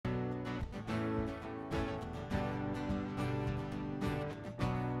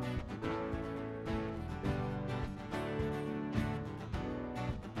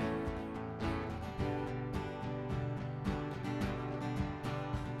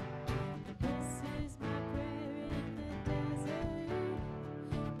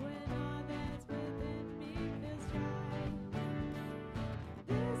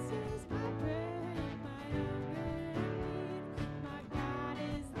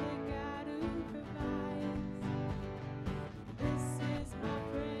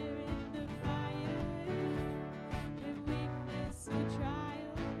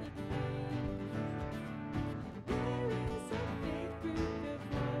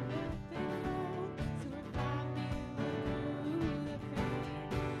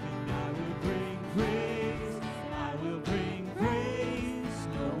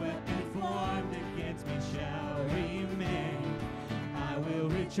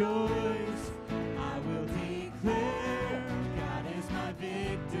rejoice. I will declare God is my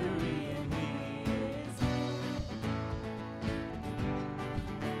victory and He is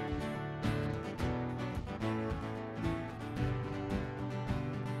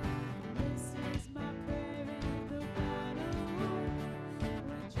This is my prayer in the battle,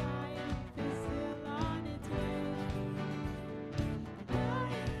 when triumph is still on its way. I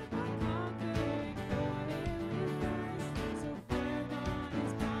am a conquering warrior with Christ, so firm on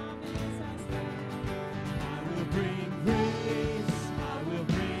His promise I stand. I will bring praise, I will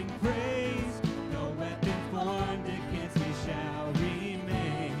bring praise. No weapon formed against me shall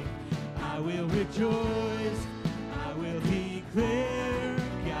remain. I will rejoice, I will declare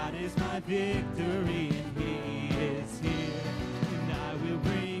God is my victory and He is here. And I will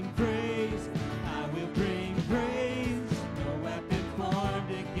bring praise, I will bring praise. No weapon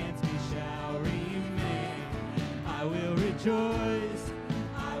formed against me shall remain. I will rejoice,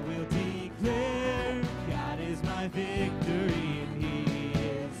 I will declare God is my victory and He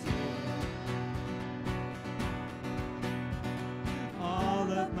is here.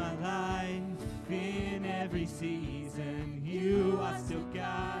 All of my life, in every season, You are still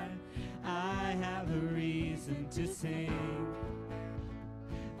God. I have a reason to sing.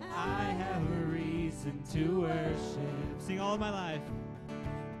 I have a reason to worship. Sing all of my life.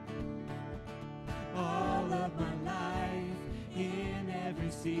 All of my life, in every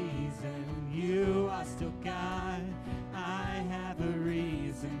season, You are still God. I have a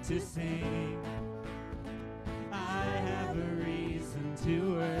reason to sing. I have a reason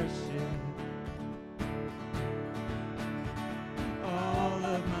to worship. All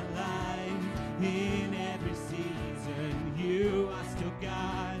of my life, in every season, You are still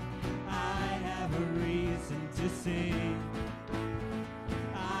God. I have a reason to sing.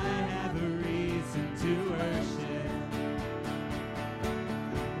 I have a reason to worship.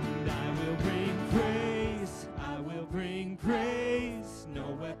 And I will bring praise, I will bring praise. No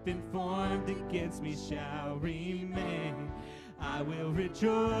weapon formed against me shall remain. I will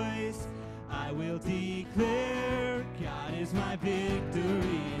rejoice, I will declare God is my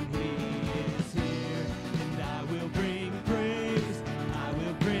victory and He is here. And I will bring praise, I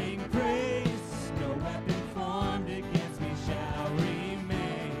will bring praise. No weapon formed against me shall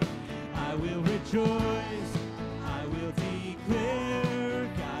remain. I will rejoice, I will declare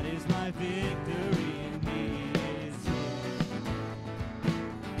God is my victory and He is here.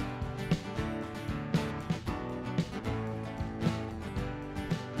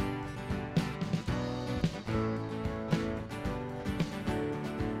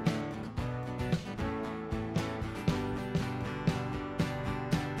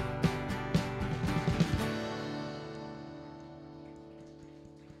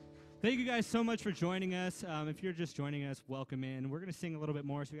 Thank you guys so much for joining us. If you're just joining us, welcome in. We're going to sing a little bit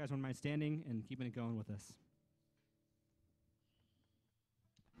more, so you guys wouldn't mind standing and keeping it going with us.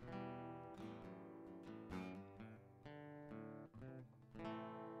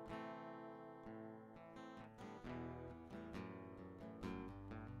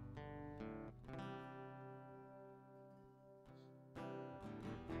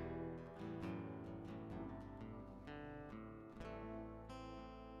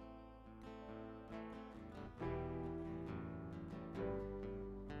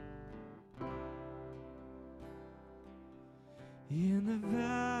 In the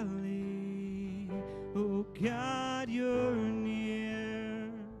valley, oh God, You're near.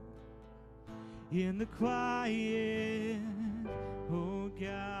 In the quiet, oh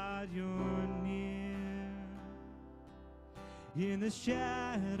God, You're near. In the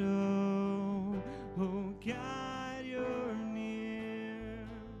shadow, oh God, You're near.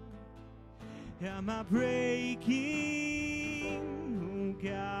 Am I breaking? Oh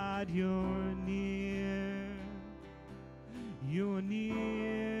God, You're near. You're near,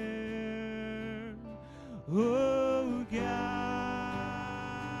 oh God.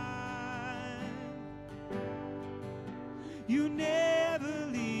 You never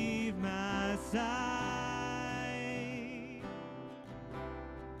leave my side.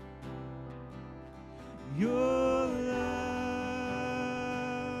 Your love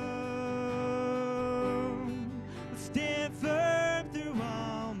will stand firm through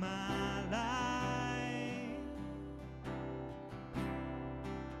all my life.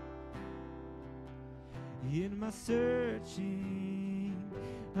 In my searching,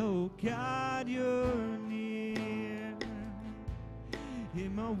 oh God, You're near.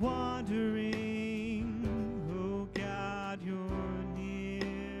 In my wandering, oh God, You're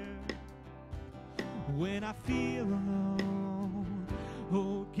near. When I feel alone,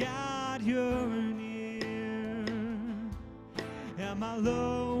 oh God, You're near. Am my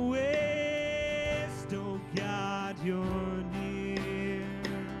lowest, oh God, you're near.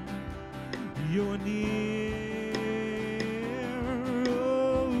 You're near,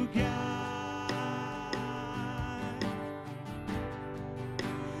 oh God.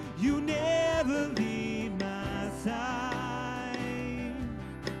 You never leave my side.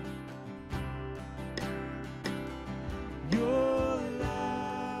 Your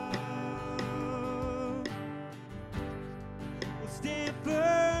love will stand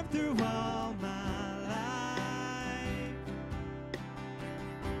firm through all my life.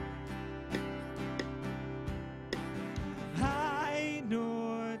 Height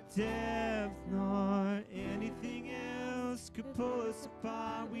nor depth nor anything else could pull us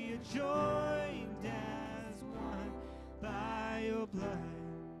apart. We are joined as one by your blood.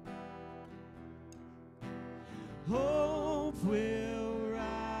 Hope will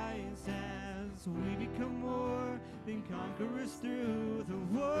rise as we become more than conquerors through the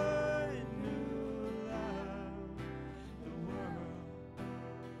one who loved the world.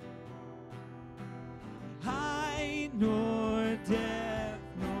 Height nor depth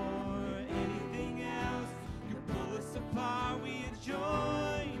nor anything else can pull us apart. We are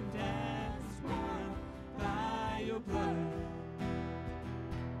joined as one by your blood.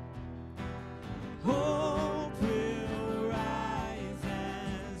 Hope will rise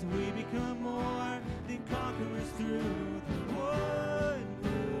as we become more than conquerors through the one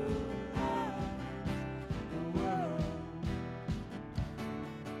who loves the world.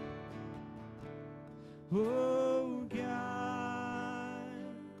 Oh God,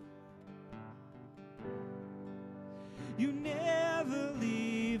 you never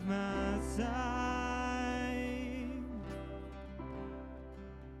leave my side.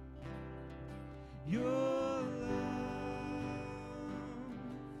 Your love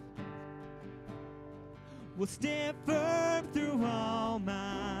will stand firm through all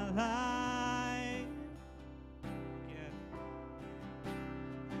my life. Yeah.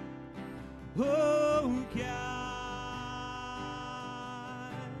 Oh God,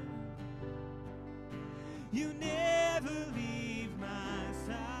 you never leave my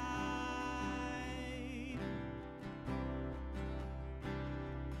side.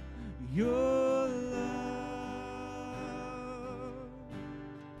 Your love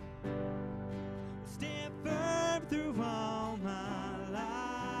will stand firm through all my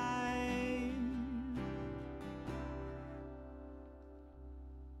life.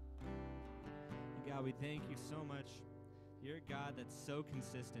 God, we thank you so much. You're a God that's so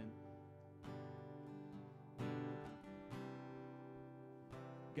consistent.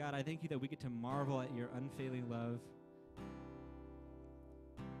 God, I thank you that we get to marvel at your unfailing love.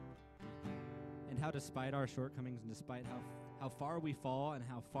 And how despite our shortcomings and despite how far we fall and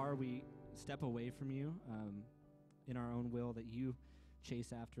how far we step away from you in our own will, that you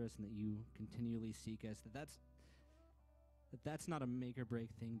chase after us and that you continually seek us, that's not a make or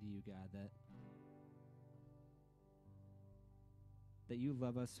break thing to you, God, that you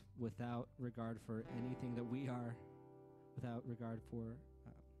love us without regard for anything that we are, without regard for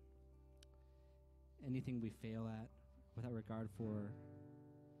anything we fail at, without regard for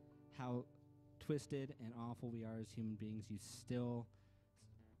how twisted and awful we are as human beings. You still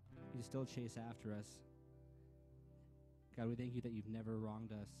chase after us. God, we thank you that you've never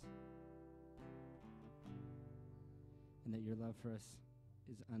wronged us and that your love for us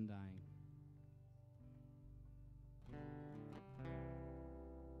is undying.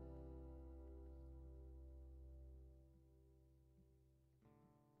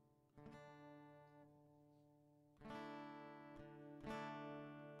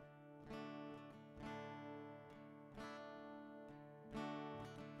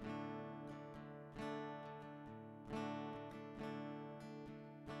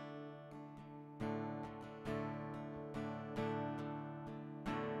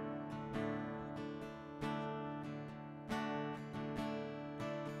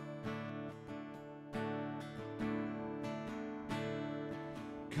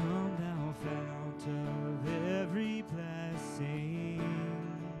 Come thou fount of every blessing,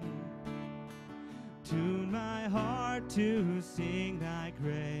 tune my heart to sing thy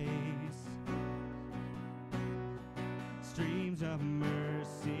grace. Streams of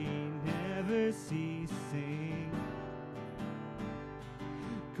mercy never ceasing,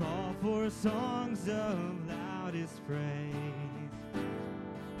 call for songs of loudest praise.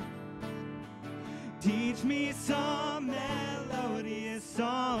 Teach me some melodious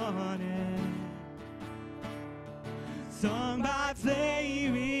sonnet, sung by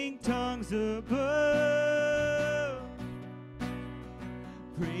flaming tongues above.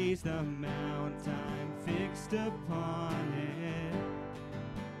 Praise the mount I'm fixed upon it,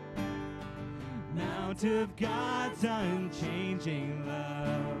 Mount of God's unchanging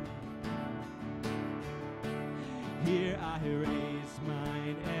love. Here I raise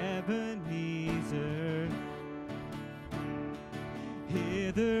mine Ebenezer.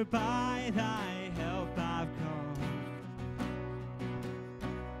 Hither by thy help I've come,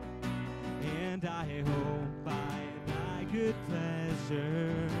 and I hope by thy good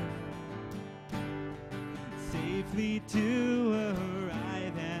pleasure safely to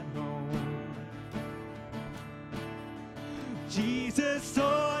arrive at home. Jesus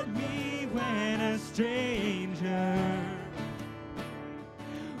sought me when a stranger,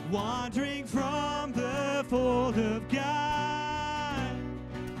 wandering from the fold of God,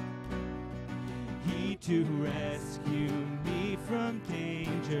 he to rescue me from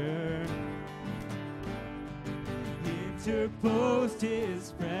danger interposed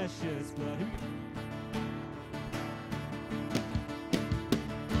his precious blood.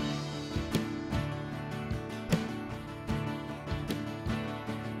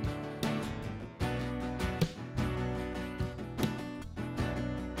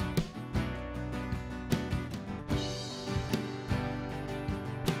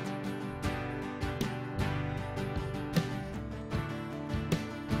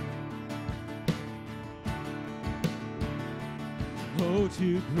 Oh,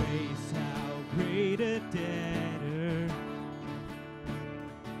 to grace, how great a debtor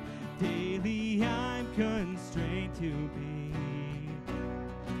daily I'm constrained to be.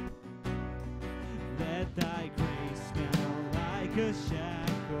 Let thy grace now like a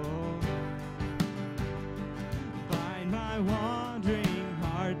shackle bind my wandering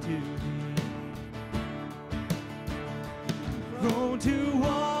heart to thee. Prone to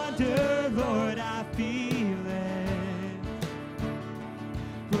wander, Lord, I feel it.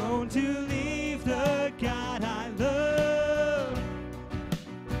 Prone to leave the God I love.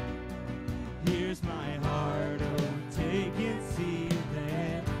 Here's my heart, oh, take it, seal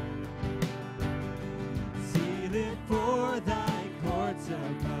it. Seal it for thy courts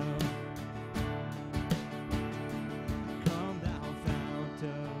above. Come, thou fount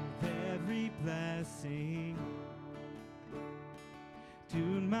of every blessing.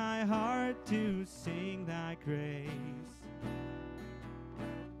 Tune my heart to sing thy grace.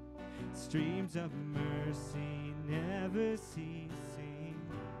 Streams of mercy never ceasing,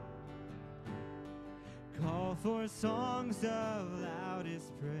 call for songs of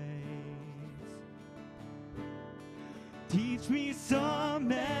loudest praise. Teach me some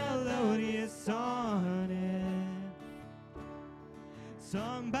melodious sonnet,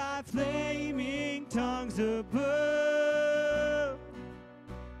 sung by flaming tongues above.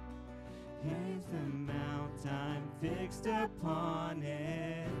 Here's the mount I'm fixed upon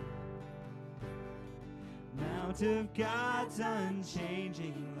it, Mount of God's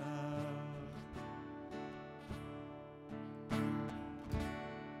unchanging love.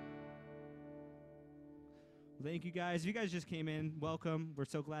 Thank you guys. If you guys just came in, welcome. We're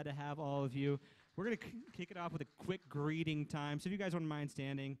so glad to have all of you. We're going to kick it off with a quick greeting time. So if you guys wouldn't mind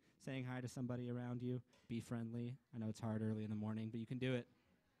standing, saying hi to somebody around you, be friendly. I know it's hard early in the morning, but you can do it.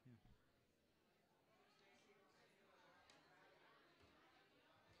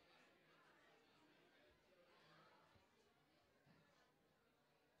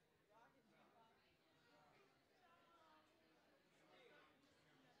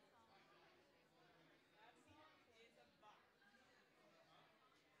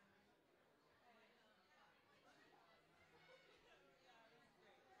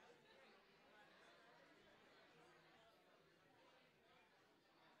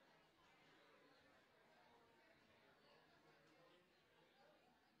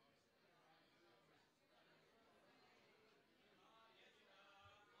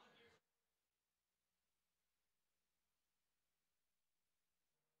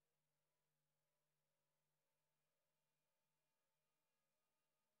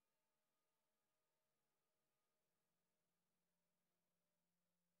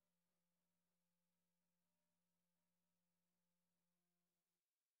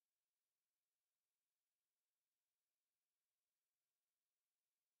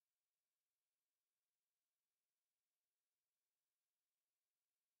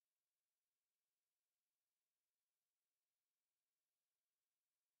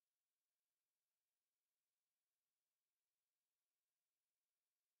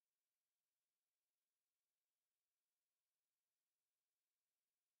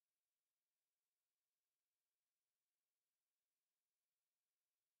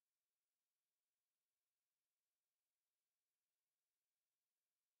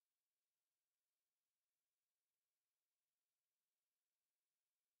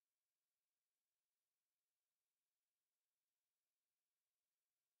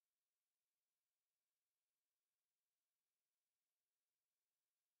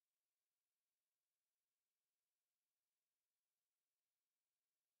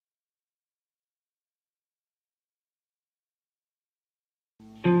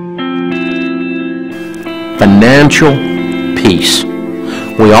 financial peace.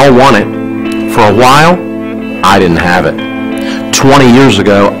 We all want it. For a while, I didn't have it. 20 years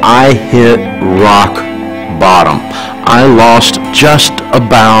ago, I hit rock bottom. I lost just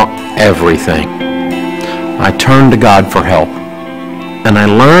about everything. I turned to God for help, and I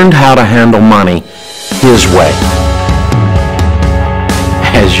learned how to handle money His way.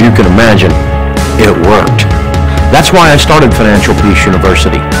 As you can imagine, it worked. That's why I started Financial Peace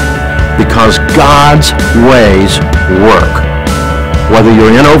University, because God's ways work. Whether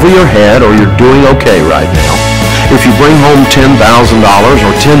you're in over your head or you're doing okay right now, if you bring home $10,000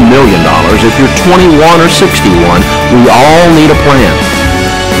 or $10 million, if you're 21 or 61, we all need a plan.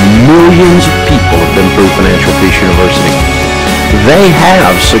 Millions of people have been through Financial Peace University. They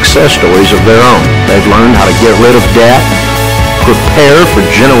have success stories of their own. They've learned how to get rid of debt, prepare for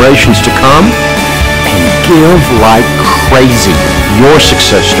generations to come, and give like crazy. Your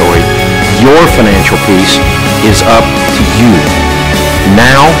success story, your financial peace is up to you.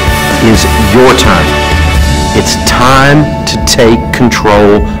 Now is your time. It's time to take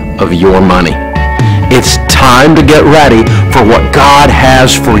control of your money. It's time to get ready for what God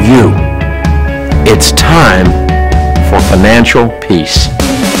has for you. It's time for financial peace.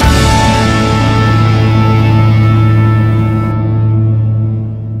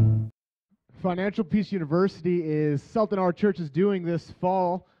 Financial Peace University is something our church is doing this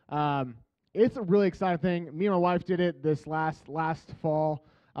fall. It's a really exciting thing. Me and my wife did it this last fall,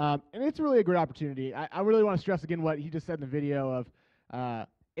 and it's really a great opportunity. I really want to stress again what he just said in the video of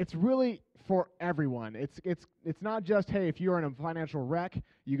it's really for everyone. It's not just, hey, if you're in a financial wreck,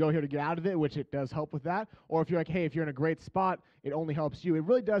 you go here to get out of it, which it does help with that. Or if you're like, hey, if you're in a great spot, it only helps you. It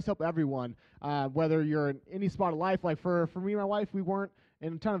really does help everyone, whether you're in any spot of life. Like for me and my wife, we weren't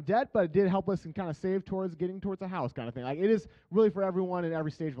in a ton of debt, but it did help us and kind of save towards getting towards a house kind of thing. Like it is really for everyone in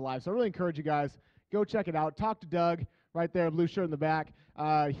every stage of life. So I really encourage you guys, go check it out. Talk to Doug right there, blue shirt in the back.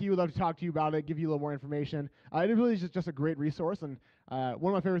 He would love to talk to you about it, give you a little more information. It really is just a great resource. And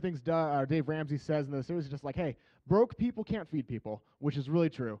one of my favorite things Dave Ramsey says in the series is just like, hey, broke people can't feed people, which is really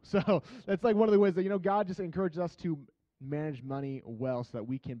true. So that's like one of the ways that, God just encourages us to manage money well so that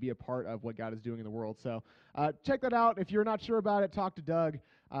we can be a part of what God is doing in the world. So check that out. If you're not sure about it, talk to Doug,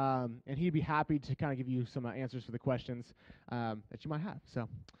 and he'd be happy to kind of give you some answers for the questions that you might have. So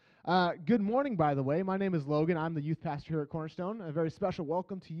good morning, by the way. My name is Logan. I'm the youth pastor here at Cornerstone. A very special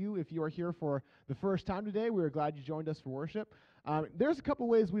welcome to you if you are here for the first time today. We are glad you joined us for worship. There's a couple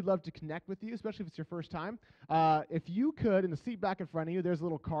ways we'd love to connect with you, especially if it's your first time. If you could, in the seat back in front of you, there's a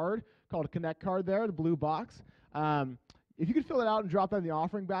little card called a Connect card there, the blue box. If you could fill it out and drop that in the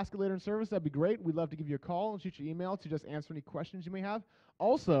offering basket later in service, that'd be great. We'd love to give you a call and shoot you an email to just answer any questions you may have.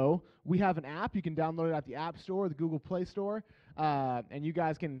 Also, we have an app. You can download it at the App Store, the Google Play Store, and you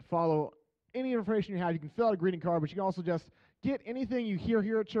guys can follow any information you have. You can fill out a greeting card, but you can also just get anything you hear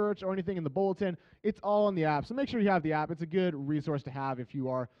here at church or anything in the bulletin. It's all on the app, so make sure you have the app. It's a good resource to have if you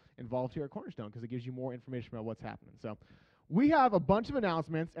are involved here at Cornerstone because it gives you more information about what's happening. So we have a bunch of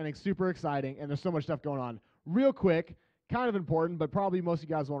announcements, and it's super exciting, and there's so much stuff going on. Real quick, kind of important, but probably most of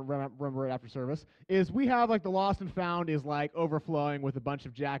you guys won't remember it after service, is we have like the Lost and Found is like overflowing with a bunch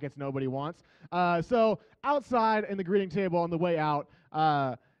of jackets nobody wants. So outside in the greeting table on the way out,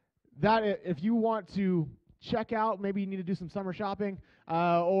 that if you want to check out, maybe you need to do some summer shopping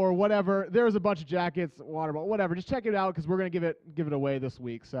or whatever, there's a bunch of jackets, water bottle, whatever. Just check it out because we're going to give it away this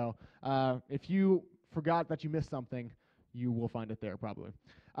week. So if you forgot that you missed something, you will find it there probably.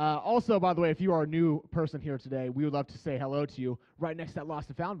 Also, by the way, if you are a new person here today, we would love to say hello to you right next to that Lost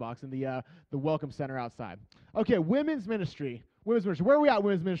and Found box in the Welcome Center outside. Okay, women's ministry. Where are we at,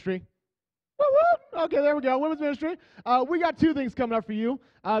 women's ministry? Woo-woo! Okay, there we go, women's ministry. We got two things coming up for you.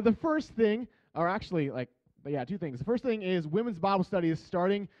 The first thing, or actually, two things. The first thing is women's Bible study is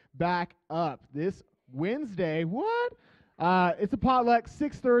starting back up this Wednesday. What? It's a potluck,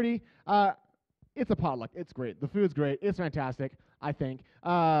 6:30. It's a potluck. It's great. The food's great. It's fantastic, I think.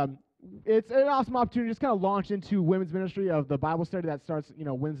 It's an awesome opportunity to just kind of launch into women's ministry of the Bible study that starts,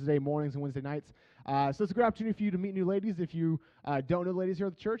 Wednesday mornings and Wednesday nights. So it's a great opportunity for you to meet new ladies if you don't know ladies here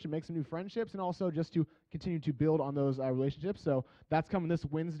at the church and make some new friendships, and also just to continue to build on those relationships. So that's coming this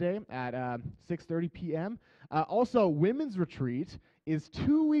Wednesday at 6:30 p.m. Also, women's retreat is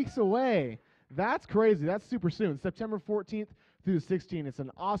 2 weeks away. That's crazy. That's super soon. September 14th through the 16th. It's an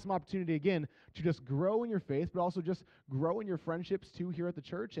awesome opportunity, again, to just grow in your faith, but also just grow in your friendships, too, here at the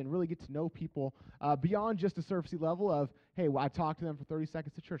church and really get to know people beyond just a surfacey level of, hey, well, I talked to them for 30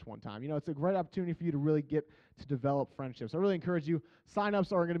 seconds at church one time. It's a great opportunity for you to really get to develop friendships. I really encourage you.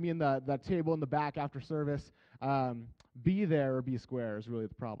 Sign-ups are going to be in that table in the back after service. Be there or be square is really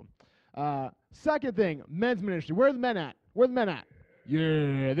the problem. Second thing, men's ministry. Where are the men at? Where are the men at?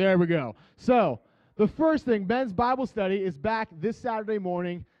 Yeah, there we go. So the first thing, men's Bible study is back this Saturday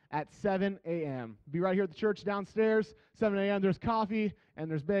morning at 7 a.m. Be right here at the church downstairs, 7 a.m. There's coffee and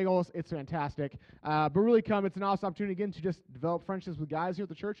there's bagels. It's fantastic. But really come. It's an awesome opportunity, again, to just develop friendships with guys here at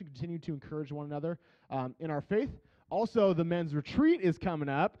the church and continue to encourage one another in our faith. Also, the men's retreat is coming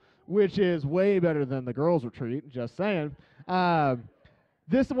up, which is way better than the girls' retreat, just saying.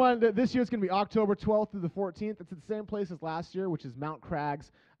 This year is going to be October 12th through the 14th. It's at the same place as last year, which is Mount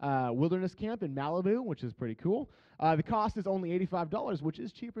Crags Wilderness Camp in Malibu, which is pretty cool. The cost is only $85, which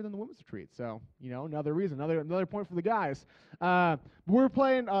is cheaper than the women's retreat. So, another reason, another point for the guys. We're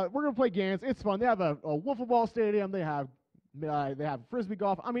going to play games. It's fun. They have a wiffle ball stadium. They have frisbee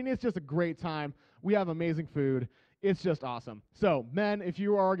golf. I mean, it's just a great time. We have amazing food. It's just awesome. So, men, if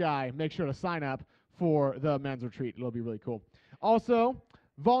you are a guy, make sure to sign up for the men's retreat. It'll be really cool. Also,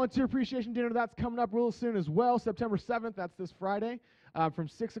 volunteer appreciation dinner, that's coming up real soon as well, September 7th. That's this Friday from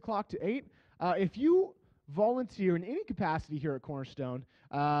 6 o'clock to 8. If you volunteer in any capacity here at Cornerstone,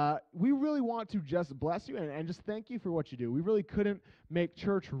 we really want to just bless you and just thank you for what you do. We really couldn't make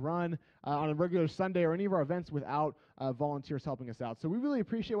church run on a regular Sunday or any of our events without volunteers helping us out. So we really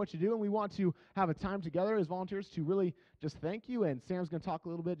appreciate what you do, and we want to have a time together as volunteers to really just thank you. And Sam's going to talk a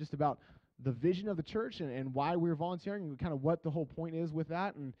little bit just about the vision of the church and why we're volunteering and kind of what the whole point is with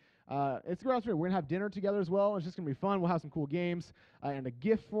that. And it's great. We're going to have dinner together as well. It's just going to be fun. We'll have some cool games and a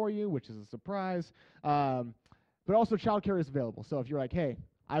gift for you, which is a surprise. But also childcare is available. So if you're like, hey,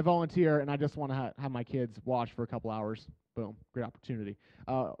 I volunteer and I just want to have my kids watch for a couple hours, boom, great opportunity.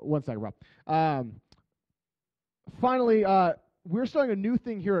 One second, Rob. Finally, we're starting a new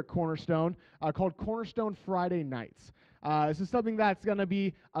thing here at Cornerstone called Cornerstone Friday Nights. This is something that's going to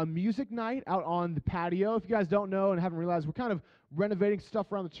be a music night out on the patio. If you guys don't know and haven't realized, we're kind of renovating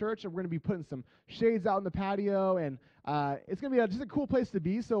stuff around the church, and we're going to be putting some shades out in the patio, and it's going to be just a cool place to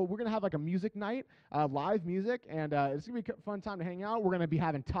be. So we're going to have like a music night, live music, and it's going to be a fun time to hang out. We're going to be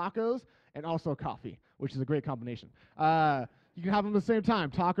having tacos and also coffee, which is a great combination. You can have them at the same time,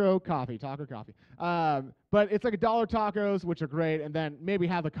 taco, coffee. But it's like $1 tacos, which are great, and then maybe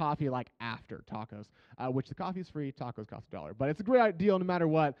have the coffee like after tacos, which the coffee is free, tacos cost $1. But it's a great deal no matter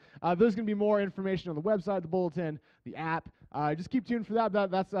what. There's going to be more information on the website, the bulletin, the app. Just keep tuned for that.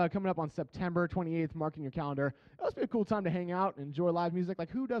 That's coming up on September 28th, marking your calendar. It'll be a cool time to hang out and enjoy live music. Like,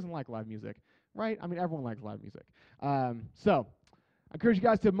 who doesn't like live music, right? I mean, everyone likes live music. So I encourage you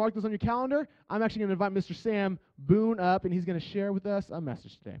guys to mark those on your calendar. I'm actually going to invite Mr. Sam Boone up, and he's going to share with us a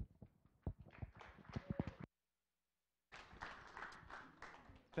message today.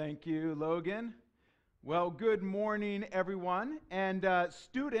 Thank you, Logan. Well, good morning, everyone. And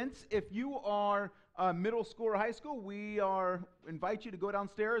students, if you are middle school or high school, we invite you to go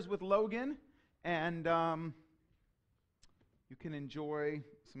downstairs with Logan, and you can enjoy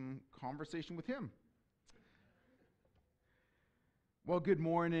some conversation with him. Well, good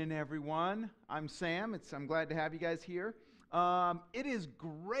morning, everyone. I'm Sam. I'm glad to have you guys here. It is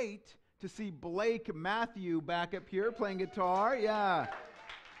great to see Blake Matthew back up here playing guitar. Yeah.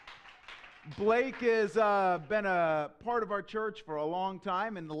 Blake has been a part of our church for a long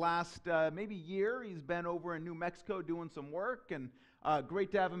time. In the last maybe year, he's been over in New Mexico doing some work, and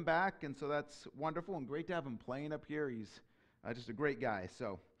great to have him back. And so that's wonderful, and great to have him playing up here. He's just a great guy.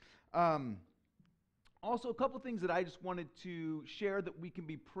 So. Also, a couple things that I just wanted to share that we can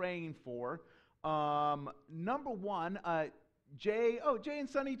be praying for. Number one, Jay and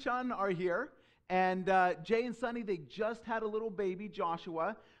Sunny Chun are here. And Jay and Sunny, they just had a little baby,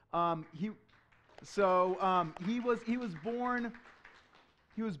 Joshua. He was born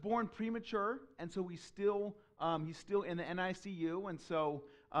premature, and so he's still in the NICU. And so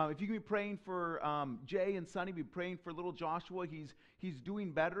if you can be praying for Jay and Sunny, be praying for little Joshua. He's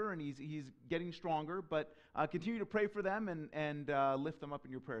doing better and he's getting stronger. But continue to pray for them and lift them up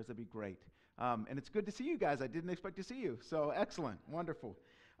in your prayers. That'd be great. And it's good to see you guys. I didn't expect to see you. So excellent, wonderful.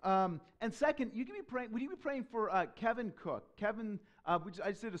 And second, you can be praying. Would you be praying for Kevin Cook? Kevin, I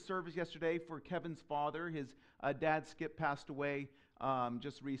just did a service yesterday for Kevin's father. His dad Skip passed away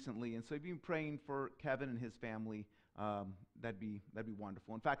just recently, and so if you can be praying for Kevin and his family, that'd be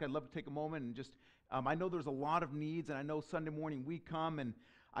wonderful. In fact, I'd love to take a moment and just. I know there's a lot of needs, and I know Sunday morning we come, and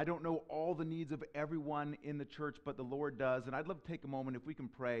I don't know all the needs of everyone in the church, but the Lord does. And I'd love to take a moment if we can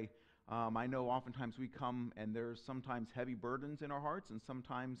pray. I know oftentimes we come and there's sometimes heavy burdens in our hearts, and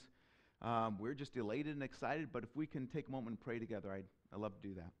sometimes we're just elated and excited. But if we can take a moment and pray together, I'd love to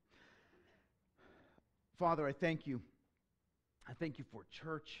do that. Father, I thank you. I thank you for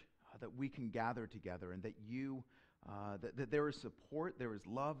church, that we can gather together, and that you that there is support, there is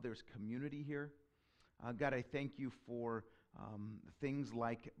love, there's community here. God, I thank you for things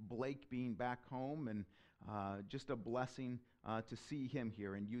like Blake being back home and just a blessing to see him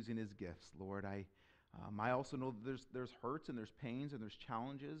here and using his gifts, Lord. I also know that there's hurts and there's pains and there's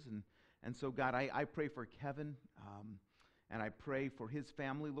challenges, and so God, I pray for Kevin, and I pray for his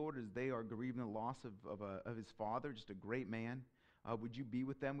family, Lord, as they are grieving the loss of his father, just a great man. Would you be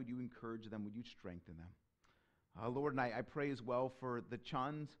with them? Would you encourage them? Would you strengthen them? Lord, and I pray as well for the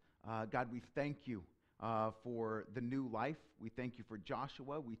Chuns. God, we thank you for the new life. We thank you for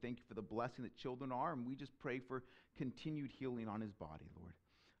Joshua. We thank you for the blessing that children are, and we just pray for continued healing on his body,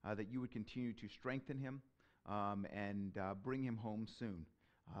 Lord, that you would continue to strengthen him and bring him home soon,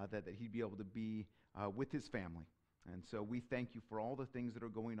 that he'd be able to be with his family. And so we thank you for all the things that are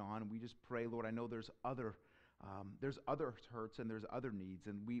going on, and we just pray, Lord, I know there's other hurts and there's other needs,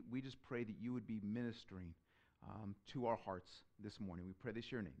 and we just pray that you would be ministering to our hearts this morning. We pray this in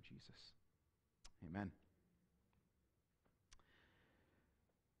your name, Jesus. Amen.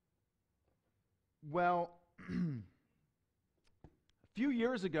 Well, a few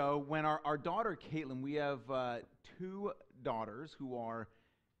years ago, when our daughter Caitlin, we have two daughters who are,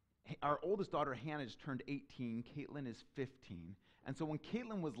 our oldest daughter Hannah just turned 18, Caitlin is 15. And so when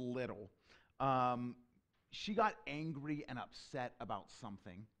Caitlin was little, she got angry and upset about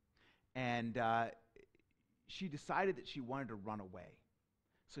something, and she decided that she wanted to run away.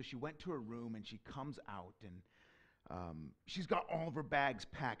 So she went to her room, and she comes out, and she's got all of her bags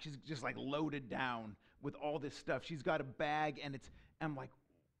packed. She's just like loaded down with all this stuff. She's got a bag, and I'm like,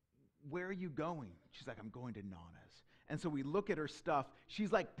 where are you going? She's like, I'm going to Nana's. And so we look at her stuff.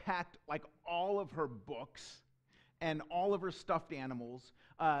 She's like packed like all of her books and all of her stuffed animals.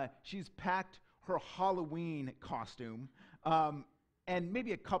 She's packed her Halloween costume and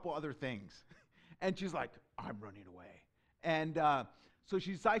maybe a couple other things. And she's like, I'm running away. And so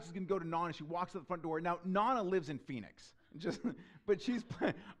she decides she's going to go to Nana. She walks to the front door. Now, Nana lives in Phoenix. But she's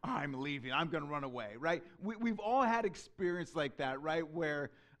I'm leaving. I'm going to run away, right? We've all had experience like that, right,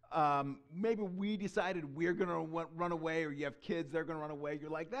 where maybe we decided we're going to run away, or you have kids, they're going to run away. You're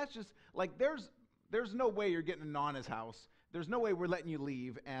like, that's just, like, there's no way you're getting to Nana's house. There's no way we're letting you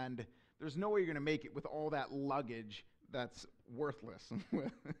leave, and there's no way you're going to make it with all that luggage that's worthless.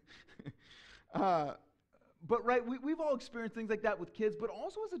 But right, we've all experienced things like that with kids, but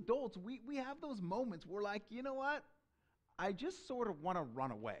also as adults, we have those moments where, like, you know what? I just sort of want to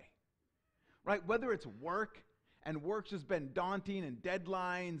run away, right? Whether it's work, and work's just been daunting, and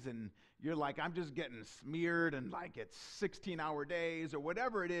deadlines, and you're like, I'm just getting smeared, and like it's 16-hour days, or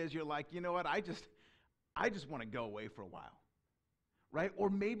whatever it is, you're like, you know what? I just want to go away for a while, right? Or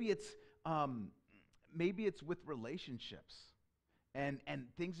maybe it's with relationships, and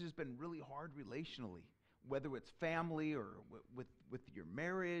things have just been really hard relationally, whether it's family or with your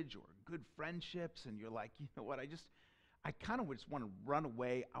marriage or good friendships, and you're like, you know what, I kind of just want to run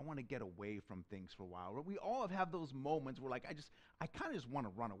away. I want to get away from things for a while. We all have those moments where, like, I kind of just want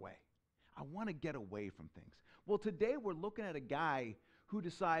to run away. I want to get away from things. Well, today we're looking at a guy who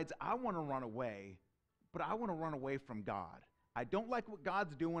decides, I want to run away, but I want to run away from God. I don't like what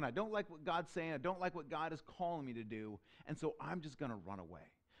God's doing. I don't like what God's saying. I don't like what God is calling me to do, and so I'm just going to run away.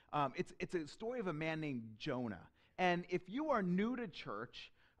 It's a story of a man named Jonah. And if you are new to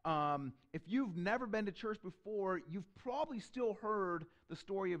church, if you've never been to church before, you've probably still heard the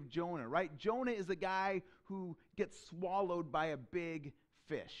story of Jonah, right? Jonah is a guy who gets swallowed by a big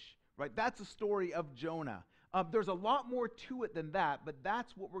fish, right? That's the story of Jonah. There's a lot more to it than that, but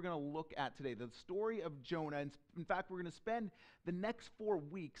that's what we're going to look at today, the story of Jonah. And in fact, we're going to spend the next 4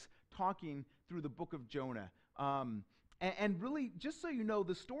 weeks talking through the book of Jonah. And really, just so you know,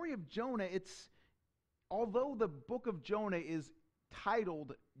 the story of Jonah, although the book of Jonah is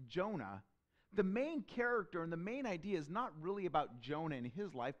titled Jonah, the main character and the main idea is not really about Jonah and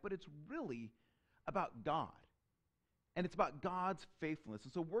his life, but it's really about God. And it's about God's faithfulness.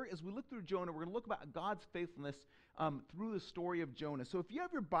 And so as we look through Jonah, we're going to look about God's faithfulness through the story of Jonah. So if you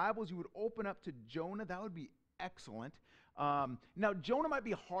have your Bibles, you would open up to Jonah. That would be excellent. Now, Jonah might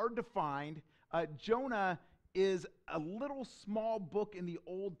be hard to find. Jonah is a little small book in the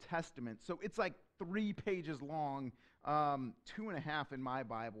Old Testament. So it's like 3 pages long, 2.5 in my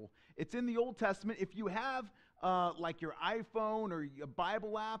Bible. It's in the Old Testament. If you have like your iPhone or a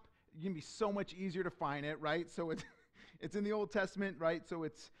Bible app, it's going to be so much easier to find it, right? So it's in the Old Testament, right? So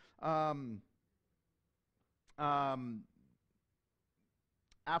it's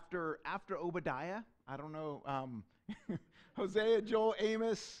after Obadiah. I don't know, Hosea, Joel,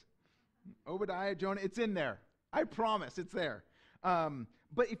 Amos, Obadiah, Jonah. It's in there. I promise it's there.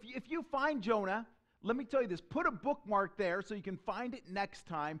 But if you find Jonah, let me tell you this. Put a bookmark there so you can find it next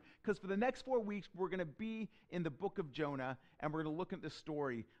time, because for the next 4 weeks, we're going to be in the book of Jonah, and we're going to look at this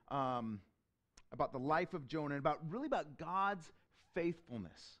story about the life of Jonah, and about God's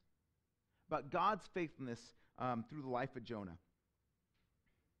faithfulness. About God's faithfulness through the life of Jonah.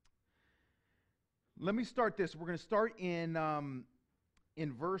 Let me start this. We're going to start in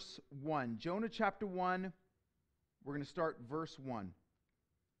verse 1. Jonah chapter 1, we're going to start verse 1.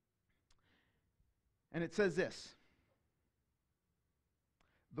 And it says this: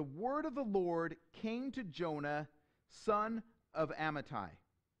 "The word of the Lord came to Jonah, son of Amittai.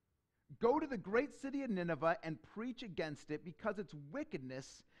 Go to the great city of Nineveh and preach against it, because its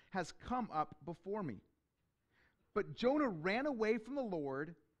wickedness has come up before me." But Jonah ran away from the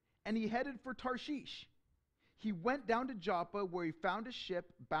Lord, and he headed for Tarshish. He went down to Joppa, where he found a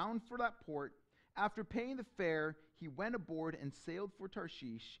ship bound for that port. After paying the fare, he went aboard and sailed for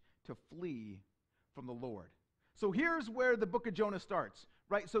Tarshish to flee from the Lord. So here's where the book of Jonah starts,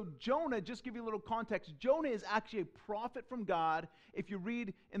 right? So Jonah, just to give you a little context, Jonah is actually a prophet from God. If you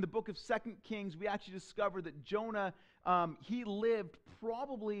read in the book of 2 Kings, we actually discover that Jonah, he lived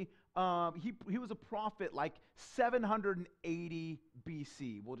probably, he was a prophet like 780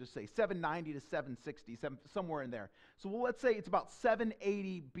 BC. We'll just say 790 to 760, somewhere in there. So let's say it's about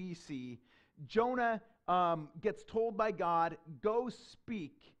 780 BC. Jonah gets told by God, go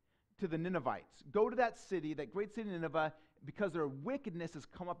speak to the Ninevites. Go to that city, that great city of Nineveh, because their wickedness has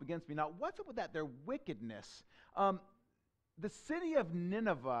come up against me. Now, what's up with that, their wickedness? The city of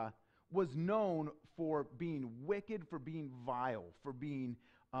Nineveh was known for being wicked, for being vile, for being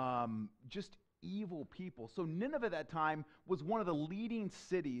just evil people. So Nineveh at that time was one of the leading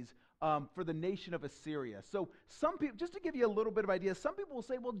cities for the nation of Assyria. So some people, just to give you a little bit of idea, some people will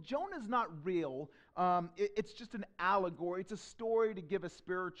say, well, Jonah's not real. It's just an allegory. It's a story to give a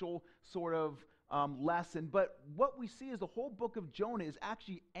spiritual sort of lesson. But what we see is the whole book of Jonah is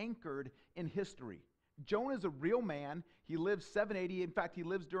actually anchored in history. Jonah is a real man. He lives 780. In fact, he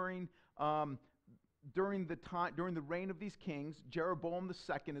lives during the reign of these kings. Jeroboam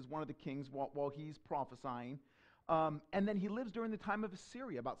II is one of the kings while he's prophesying. And then he lives during the time of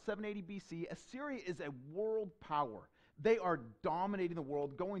Assyria, about 780 BC. Assyria is a world power. They are dominating the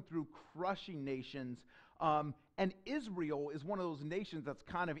world, going through crushing nations. And Israel is one of those nations that's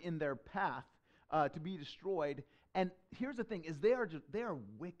kind of in their path to be destroyed. And here's the thing, is they are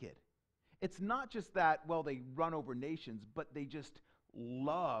wicked. It's not just that, well, they run over nations, but they just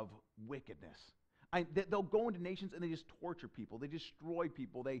love wickedness. They'll go into nations and they just torture people. They destroy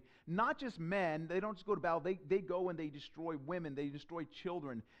people. They, not just men, they don't just go to battle. They go and they destroy women. They destroy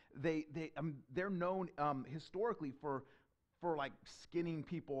children. They're known historically for like skinning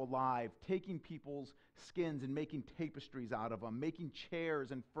people alive, taking people's skins and making tapestries out of them, making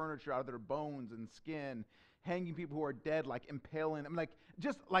chairs and furniture out of their bones and skin, hanging people who are dead, like impaling them, like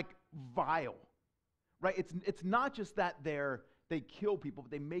just like vile, right? It's not just that they kill people,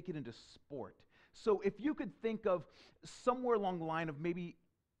 but they make it into sport. So if you could think of somewhere along the line of maybe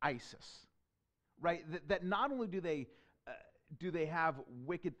ISIS, right? That not only do they have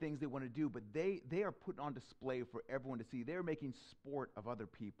wicked things they want to do, but they are put on display for everyone to see. They're making sport of other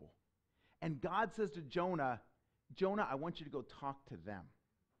people. And God says to Jonah, Jonah, I want you to go talk to them.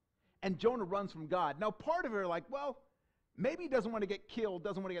 And Jonah runs from God. Now part of it are like, well, maybe he doesn't want to get killed,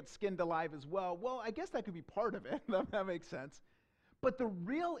 doesn't want to get skinned alive as well. Well, I guess that could be part of it. That makes sense. But the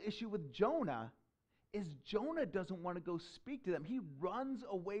real issue with Jonah is Jonah doesn't want to go speak to them. He runs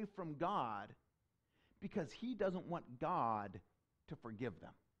away from God because he doesn't want God to forgive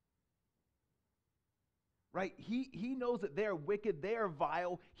them. Right? He knows that they're wicked, they're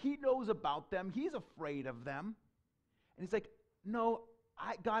vile. He knows about them. He's afraid of them. And he's like, no,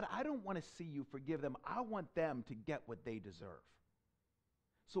 God, I don't want to see you forgive them. I want them to get what they deserve.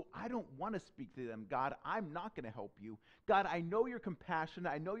 So I don't want to speak to them. God, I'm not going to help you. God, I know you're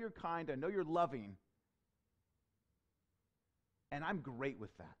compassionate. I know you're kind. I know you're loving. And I'm great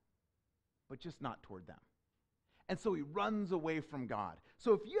with that, but just not toward them. And so he runs away from God.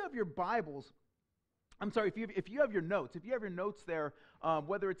 So if you have your Bibles, if you have your notes there,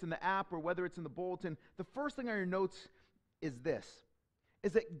 whether it's in the app or whether it's in the bulletin, the first thing on your notes is this,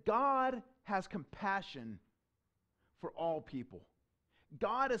 is that God has compassion for all people.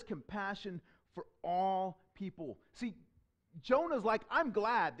 God has compassion for all people. See, Jonah's like, I'm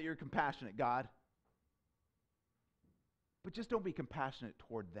glad that you're compassionate, God. But just don't be compassionate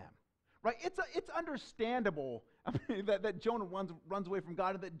toward them. Right? It's understandable that Jonah runs away from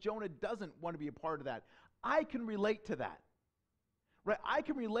God and that Jonah doesn't want to be a part of that. I can relate to that. Right? I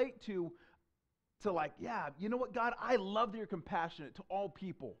can relate to like, yeah, you know what, God, I love that you're compassionate to all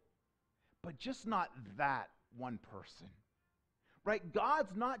people. but just not that one person. Right?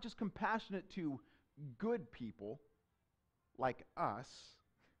 God's not just compassionate to good people like us.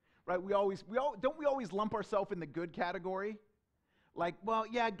 Right? Don't we always lump ourselves in the good category? Like, well,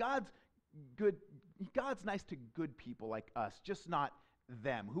 yeah, God's good. God's nice to good people like us, just not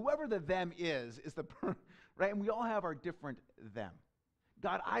them. Whoever the them is the right? And we all have our different them.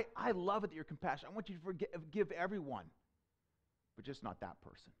 God, I love it that you're compassionate. I want you to forgive everyone, but just not that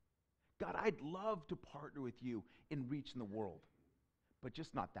person. God, I'd love to partner with you in reaching the world, but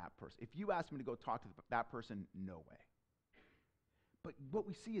just not that person. If you ask me to go talk to that person, no way. But what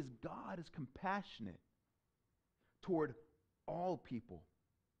we see is God is compassionate toward all people,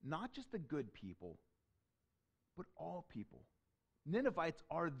 not just the good people, but all people. Ninevites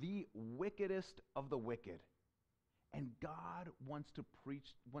are the wickedest of the wicked. And God wants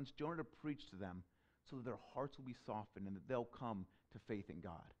Jonah to preach to them so that their hearts will be softened and that they'll come to faith in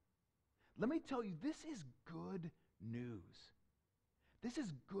God. Let me tell you, this is good news. This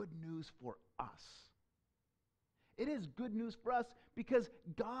is good news for us. It is good news for us because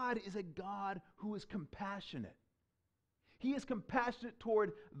God is a God who is compassionate. He is compassionate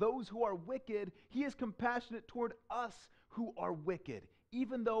toward those who are wicked. He is compassionate toward us who are wicked.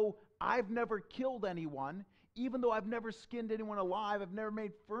 Even though I've never killed anyone, even though I've never skinned anyone alive, I've never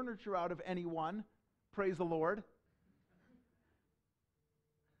made furniture out of anyone, praise the Lord.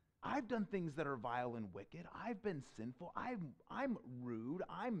 I've done things that are vile and wicked. I've been sinful. I'm rude.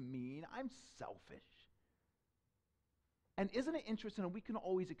 I'm mean. I'm selfish. And isn't it interesting that we can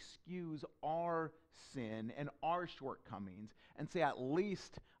always excuse our sin and our shortcomings and say, at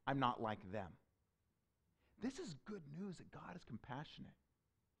least I'm not like them. This is good news that God is compassionate.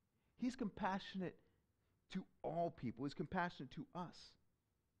 He's compassionate to all people. He's compassionate to us.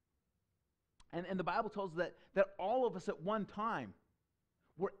 And the Bible tells us that all of us at one time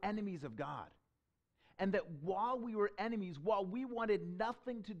were enemies of God. And that while we were enemies, while we wanted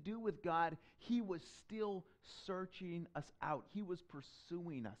nothing to do with God, He was still searching us out. He was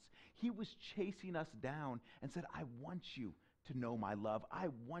pursuing us. He was chasing us down and said, I want you to know my love. I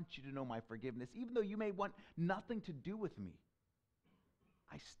want you to know my forgiveness. Even though you may want nothing to do with me,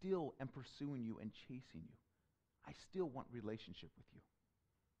 I still am pursuing you and chasing you. I still want relationship with you.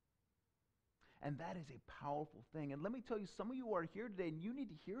 And that is a powerful thing. And let me tell you, some of you are here today and you need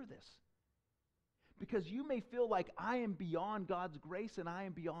to hear this. Because you may feel like I am beyond God's grace and I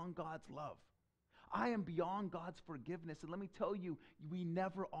am beyond God's love. I am beyond God's forgiveness. And let me tell you, we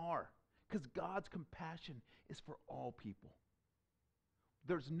never are. Because God's compassion is for all people.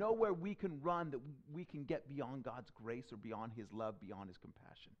 There's nowhere we can run that we can get beyond God's grace or beyond His love, beyond His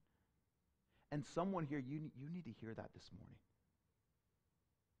compassion. And someone here, you need to hear that this morning.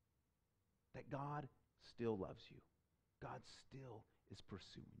 That God still loves you. God still is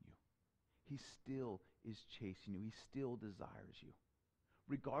pursuing you. He still is chasing you. He still desires you.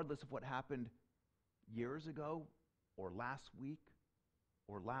 Regardless of what happened years ago or last week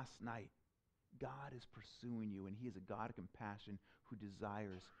or last night, God is pursuing you, and He is a God of compassion who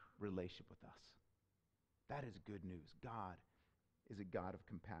desires relationship with us. That is good news. God is a God of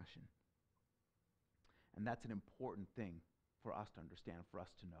compassion. And that's an important thing for us to understand, for us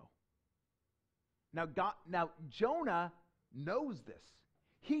to know. Now Jonah knows this.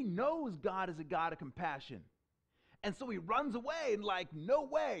 He knows God is a God of compassion. And so he runs away and like, no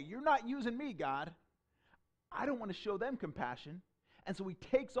way, you're not using me, God. I don't want to show them compassion. And so he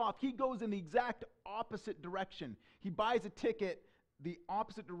takes off. He goes in the exact opposite direction. He buys a ticket the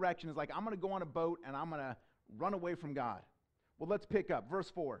opposite direction. Is like, I'm going to go on a boat and I'm going to run away from God. Well, let's pick up. Verse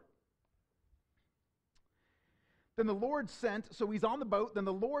 4. Then the Lord sent, so he's on the boat, then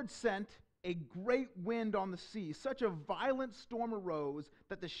the Lord sent a great wind on the sea. Such a violent storm arose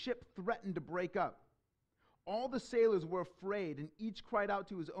that the ship threatened to break up. All the sailors were afraid, and each cried out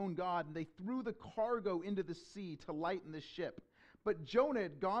to his own God, and they threw the cargo into the sea to lighten the ship. But Jonah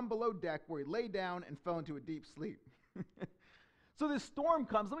had gone below deck, where he lay down and fell into a deep sleep. So this storm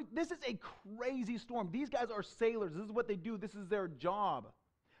comes. This is a crazy storm. These guys are sailors. This is what they do. This is their job.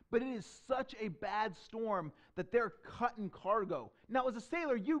 But it is such a bad storm that they're cutting cargo. Now, as a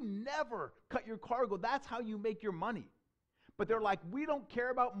sailor, you never cut your cargo. That's how you make your money. But they're like, we don't care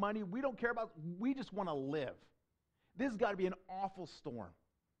about money. We just want to live. This has got to be an awful storm.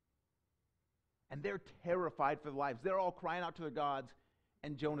 And they're terrified for their lives. They're all crying out to their gods,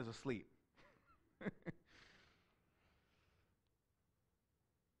 and Jonah's asleep.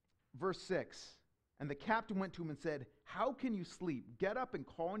 Verse 6. And the captain went to him and said, how can you sleep? Get up and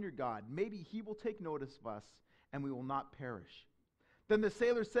call on your God. Maybe He will take notice of us, and we will not perish. Then the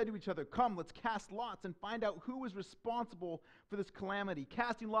sailors said to each other, "Come, let's cast lots and find out who is responsible for this calamity."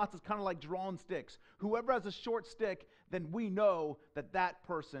 Casting lots is kind of like drawing sticks. Whoever has a short stick, then we know that that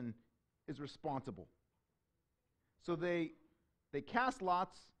person is responsible. So they cast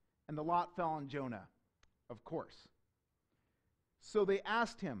lots, and the lot fell on Jonah, of course. So they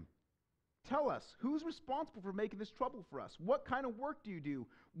asked him, "Tell us, who's responsible for making this trouble for us? What kind of work do you do?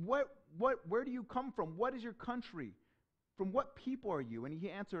 Where do you come from? What is your country? From what people are you?" And he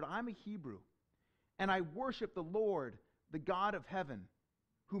answered, "I'm a Hebrew, and I worship the Lord, the God of heaven,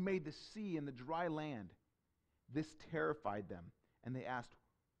 who made the sea and the dry land." This terrified them, and they asked,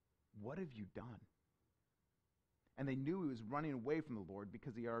 "What have you done?" And they knew he was running away from the Lord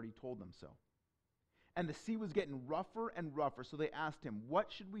because he already told them so. And the sea was getting rougher and rougher, so they asked him,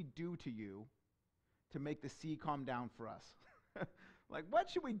 "What should we do to you to make the sea calm down for us?" Like, what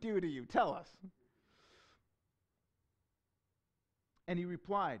should we do to you? Tell us. And he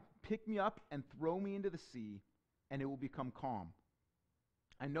replied, "Pick me up and throw me into the sea, and it will become calm.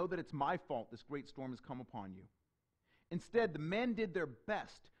 I know that it's my fault this great storm has come upon you." Instead, the men did their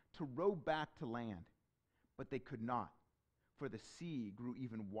best to row back to land, but they could not, for the sea grew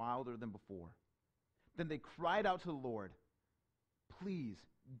even wilder than before. Then they cried out to the Lord, "Please,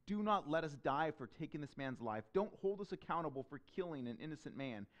 do not let us die for taking this man's life. Don't hold us accountable for killing an innocent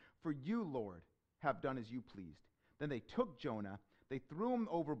man, for you, Lord, have done as you pleased." Then they took Jonah, they threw him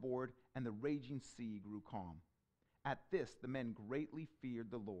overboard, and the raging sea grew calm. At this, the men greatly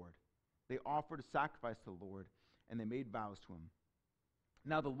feared the Lord. They offered a sacrifice to the Lord, and they made vows to him.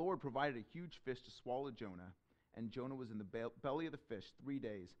 Now the Lord provided a huge fish to swallow Jonah, and Jonah was in the belly of the fish 3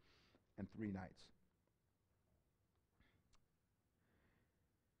 days and 3 nights.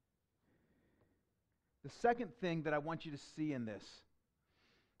 The second thing that I want you to see in this,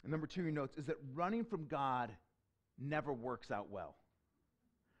 and number 2 in your notes, is that running from God never works out well.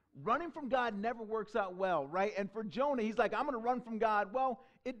 Running from God never works out well, right? And for Jonah, he's like, "I'm going to run from God." Well,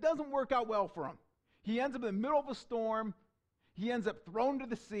 it doesn't work out well for him. He ends up in the middle of a storm. He ends up thrown to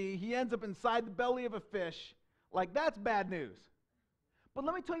the sea. He ends up inside the belly of a fish. Like, that's bad news. But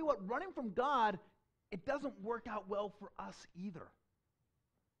let me tell you what, running from God, it doesn't work out well for us either.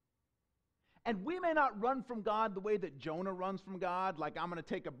 And we may not run from God the way that Jonah runs from God, like, "I'm going to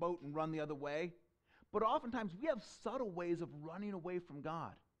take a boat and run the other way." But oftentimes we have subtle ways of running away from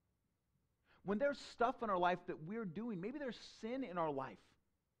God. When there's stuff in our life that we're doing, maybe there's sin in our life,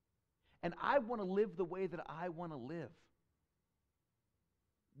 and I want to live the way that I want to live,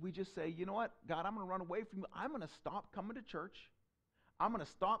 we just say, "You know what, God, I'm going to run away from you. I'm going to stop coming to church. I'm going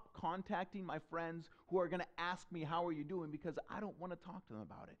to stop contacting my friends who are going to ask me, 'How are you doing?' because I don't want to talk to them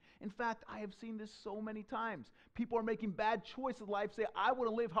about it." In fact, I have seen this so many times. People are making bad choices in life, say, "I want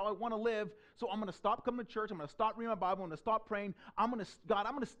to live how I want to live, so I'm going to stop coming to church. I'm going to stop reading my Bible. I'm going to stop praying. God,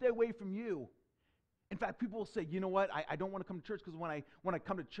 I'm going to stay away from you." In fact, people will say, "You know what, I don't want to come to church because when I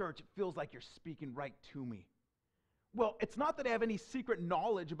come to church, it feels like you're speaking right to me." Well, it's not that I have any secret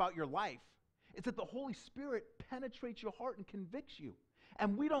knowledge about your life. It's that the Holy Spirit penetrates your heart and convicts you.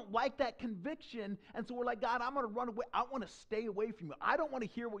 And we don't like that conviction, and so we're like, "God, I'm going to run away. I want to stay away from you. I don't want to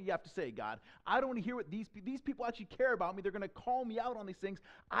hear what you have to say, God. I don't want to hear what these people actually care about me. They're going to call me out on these things.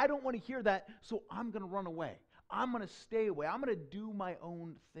 I don't want to hear that, so I'm going to run away. I'm going to stay away. I'm going to do my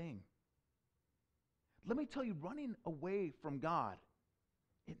own thing." Let me tell you, running away from God,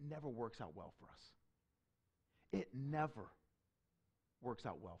 it never works out well for us. It never works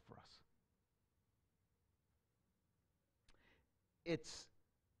out well for us.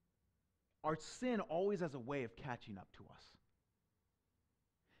 Our sin always has a way of catching up to us.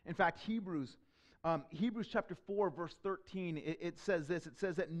 In fact, Hebrews chapter 4, verse 13, it says this. It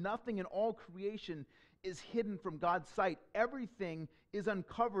says that nothing in all creation is hidden from God's sight. Everything is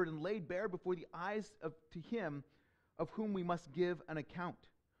uncovered and laid bare before the eyes to him of whom we must give an account.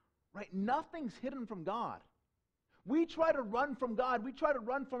 Right? Nothing's hidden from God. We try to run from God. We try to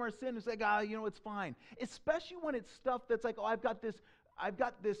run from our sin and say, "God, it's fine." Especially when it's stuff that's like, "Oh, I've got this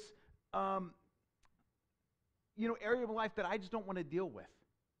area of life that I just don't want to deal with."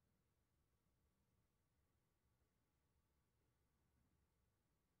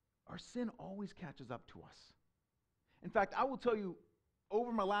 Our sin always catches up to us. In fact, I will tell you,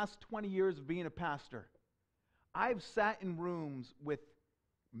 over my last 20 years of being a pastor, I've sat in rooms with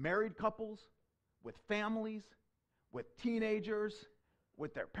married couples, with families, with teenagers,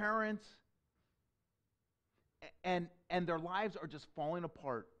 with their parents, and their lives are just falling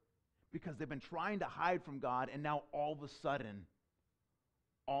apart because they've been trying to hide from God, and now all of a sudden,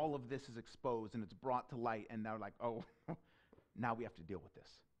 all of this is exposed and it's brought to light, and they're like, "Oh, now we have to deal with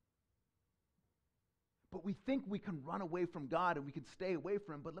this." But we think we can run away from God and we can stay away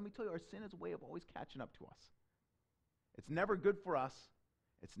from him. But let me tell you, our sin is a way of always catching up to us. It's never good for us.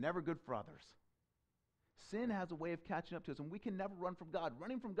 It's never good for others. Sin has a way of catching up to us, and we can never run from God.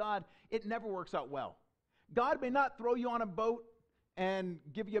 Running from God, it never works out well. God may not throw you on a boat and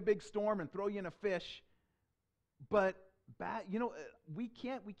give you a big storm and throw you in a fish, but we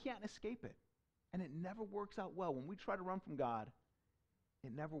can't escape it. And it never works out well. When we try to run from God,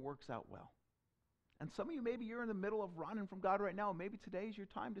 it never works out well. And some of you, maybe you're in the middle of running from God right now. Maybe today is your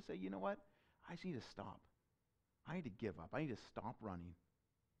time to say, you know what? I just need to stop. I need to give up. I need to stop running.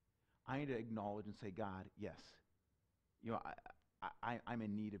 I need to acknowledge and say, God, yes, I'm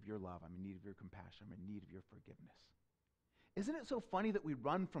in need of your love. I'm in need of your compassion. I'm in need of your forgiveness. Isn't it so funny that we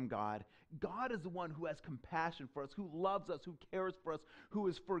run from God? God is the one who has compassion for us, who loves us, who cares for us, who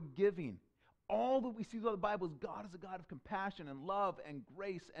is forgiving. All that we see throughout the Bible is God is a God of compassion and love and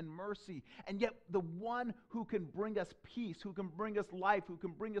grace and mercy. And yet the one who can bring us peace, who can bring us life, who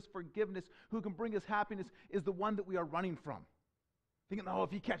can bring us forgiveness, who can bring us happiness is the one that we are running from. Thinking, oh,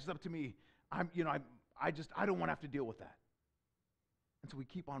 if he catches up to me, I don't want to have to deal with that. And so we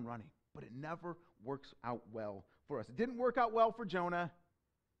keep on running. But it never works out well for us. It didn't work out well for Jonah.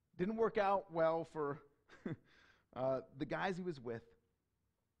 Didn't work out well for the guys he was with.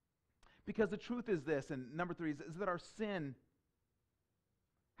 Because the truth is this, and number 3 is that our sin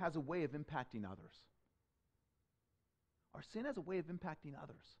has a way of impacting others. Our sin has a way of impacting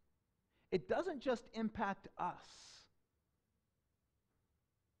others. It doesn't just impact us.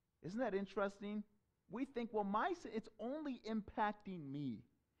 Isn't that interesting? We think, well, my sin, it's only impacting me.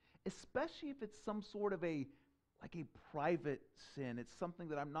 Especially if it's some sort of a private sin. It's something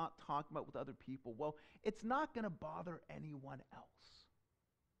that I'm not talking about with other people. Well, it's not going to bother anyone else.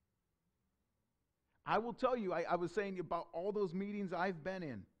 I will tell you, I was saying about all those meetings I've been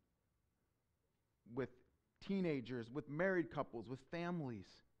in with teenagers, with married couples, with families.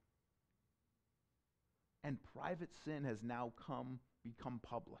 And private sin has now become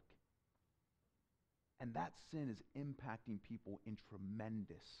public. And that sin is impacting people in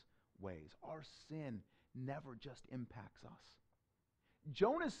tremendous ways. Our sin never just impacts us.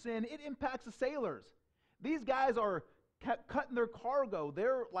 Jonah's sin, it impacts the sailors. These guys are cutting their cargo.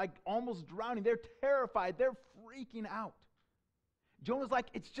 They're like almost drowning. They're terrified. They're freaking out. Jonah's like,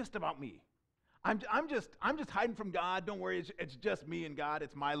 it's just about me. I'm just hiding from God. Don't worry, it's just me and God.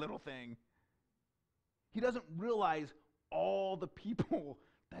 It's my little thing. He doesn't realize all the people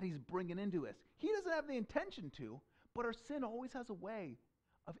that he's bringing into us. He doesn't have the intention to, but our sin always has a way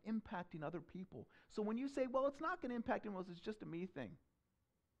of impacting other people. So when you say, well, it's not going to impact anyone else, it's just a me thing,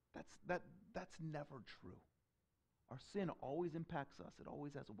 that's never true. Our sin always impacts us. It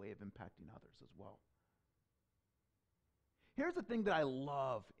always has a way of impacting others as well. Here's the thing that I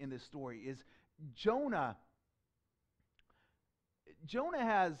love in this story is Jonah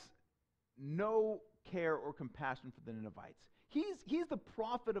has no care or compassion for the Ninevites. He's the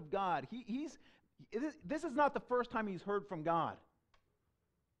prophet of God. This is not the first time he's heard from God.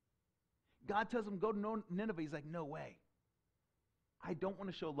 God tells him, go to Nineveh. He's like, no way. I don't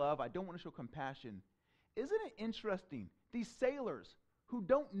want to show love. I don't want to show compassion. Isn't it interesting? These sailors who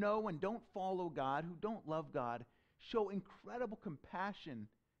don't know and don't follow God, who don't love God, show incredible compassion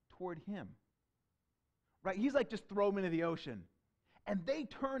toward him. Right? He's like, just throw him into the ocean. And they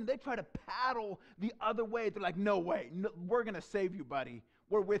try to paddle the other way. They're like, no way, no, we're going to save you, buddy.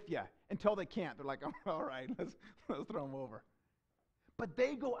 We're with you. Until they can't. They're like, all right, let's throw him over. But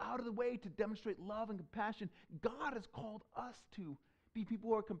they go out of the way to demonstrate love and compassion. God has called us to be people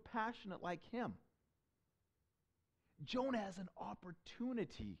who are compassionate like him. Jonah has an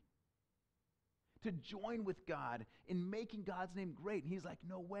opportunity to join with God in making God's name great. And he's like,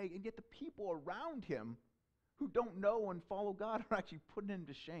 no way. And yet the people around him who don't know and follow God are actually putting him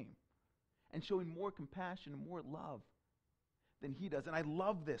to shame and showing more compassion and more love than he does. And I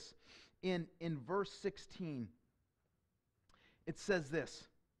love this. In verse 16, it says this.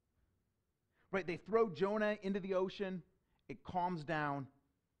 Right, they throw Jonah into the ocean. It calms down.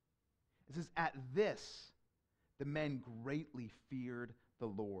 It says, at this, the men greatly feared the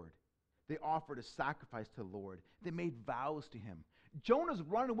Lord. They offered a sacrifice to the Lord. They made vows to him. Jonah's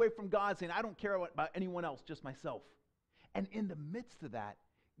running away from God saying, I don't care about anyone else, just myself. And in the midst of that,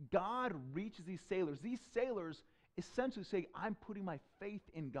 God reaches these sailors. These sailors essentially say, I'm putting my faith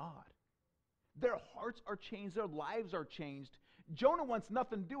in God. Their hearts are changed. Their lives are changed. Jonah wants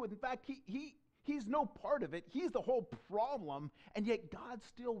nothing to do with it. In fact, he's no part of it. He's the whole problem. And yet God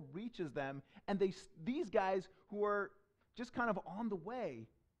still reaches them. And these guys who are just kind of on the way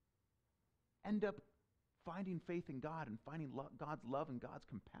end up finding faith in God and finding God's love and God's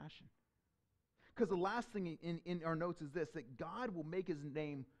compassion. Because the last thing in our notes is this, that God will make his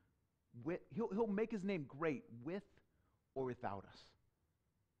name, he'll make his name great with or without us.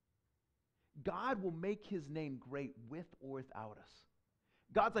 God will make his name great with or without us.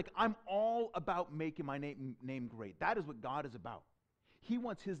 God's like, I'm all about making my name great. That is what God is about. He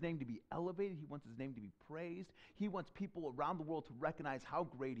wants his name to be elevated. He wants his name to be praised. He wants people around the world to recognize how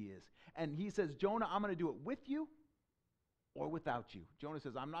great he is. And he says, Jonah, I'm going to do it with you or without you. Jonah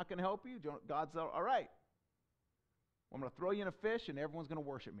says, I'm not going to help you. God says, all right. I'm going to throw you in a fish and everyone's going to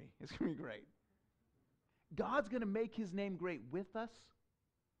worship me. It's going to be great. God's going to make his name great with us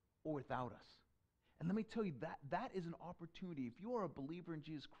or without us. And let me tell you, that is an opportunity. If you are a believer in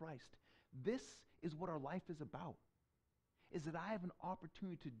Jesus Christ, this is what our life is about. Is that I have an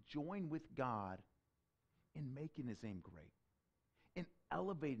opportunity to join with God in making his name great, in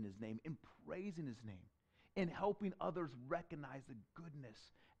elevating his name, in praising his name, in helping others recognize the goodness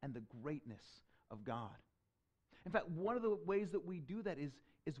and the greatness of God. In fact, one of the ways that we do that is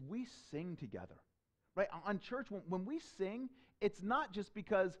we sing together. Right? On church, when we sing, it's not just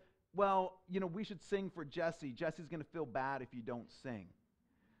because, well, we should sing for Jesse. Jesse's going to feel bad if you don't sing.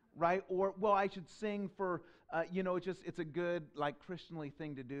 Right? Or, well, I should sing for, it's a good, Christianly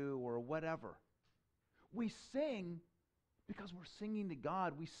thing to do or whatever. We sing because we're singing to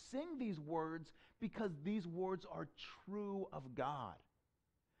God. We sing these words because these words are true of God.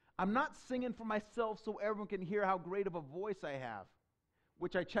 I'm not singing for myself so everyone can hear how great of a voice I have,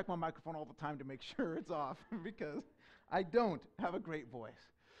 which I check my microphone all the time to make sure it's off because I don't have a great voice.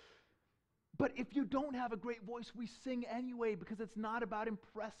 But if you don't have a great voice, we sing anyway because it's not about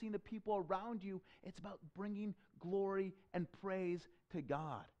impressing the people around you. It's about bringing glory and praise to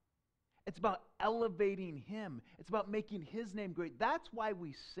God. It's about elevating him. It's about making his name great. That's why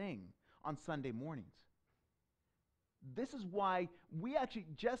we sing on Sunday mornings. This is why we actually,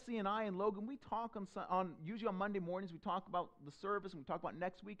 Jesse and I and Logan, we talk usually on Monday mornings. We talk about the service and we talk about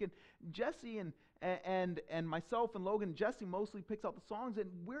next week. And Jesse and myself and Logan, Jesse mostly picks out the songs, and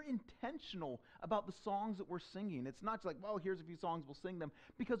we're intentional about the songs that we're singing. It's not just like, well, here's a few songs, we'll sing them.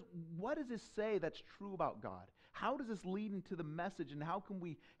 Because what does this say that's true about God? How does this lead into the message, and how can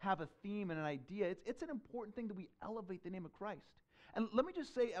we have a theme and an idea? It's an important thing that we elevate the name of Christ. And let me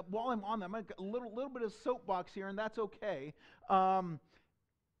just say, while I'm on that, I'm going to get a little bit of soapbox here, and that's okay.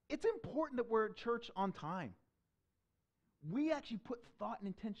 It's important that we're at church on time. We actually put thought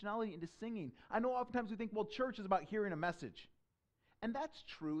and intentionality into singing. I know oftentimes we think, well, church is about hearing a message. And that's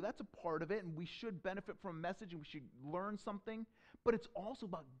true. That's a part of it, and we should benefit from a message, and we should learn something. But it's also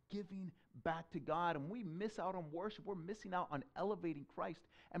about giving back to God. And we miss out on worship. We're missing out on elevating Christ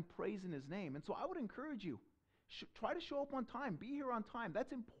and praising his name. And so I would encourage you, try to show up on time. Be here on time.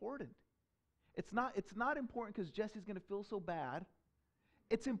 That's important. It's not important because Jesse's going to feel so bad.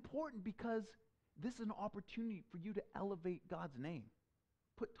 It's important because this is an opportunity for you to elevate God's name.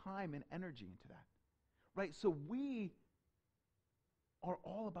 Put time and energy into that. Right? So we are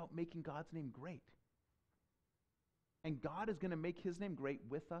all about making God's name great. And God is going to make his name great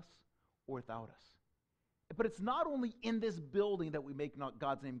with us or without us. But it's not only in this building that we make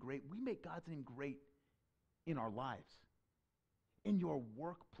God's name great. We make God's name great in our lives. In your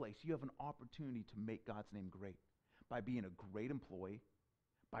workplace, you have an opportunity to make God's name great by being a great employee,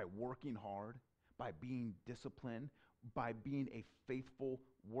 by working hard, by being disciplined, by being a faithful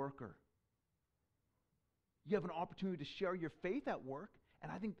worker. You have an opportunity to share your faith at work,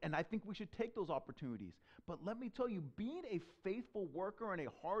 and I think we should take those opportunities. But let me tell you, being a faithful worker and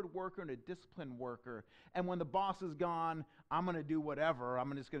a hard worker and a disciplined worker, and when the boss is gone, I'm going to do whatever,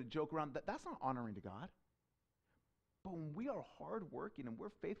 I'm just going to joke around, that's not honoring to God. But when we are hardworking and we're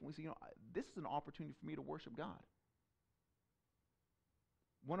faithful, we say, this is an opportunity for me to worship God.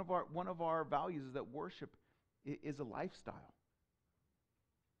 One of our values is that worship is a lifestyle.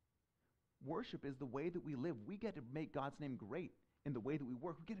 Worship is the way that we live. We get to make God's name great in the way that we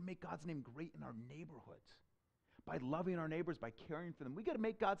work. We get to make God's name great in our neighborhoods by loving our neighbors, by caring for them. We get to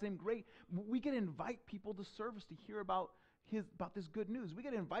make God's name great. We get to invite people to service to hear about this good news. We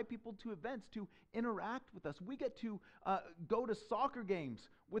get to invite people to events to interact with us. We get to go to soccer games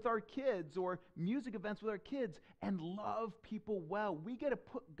with our kids or music events with our kids and love people well. We get to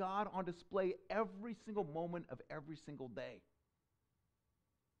put God on display every single moment of every single day.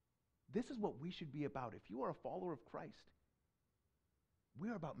 This is what we should be about. If you are a follower of Christ, we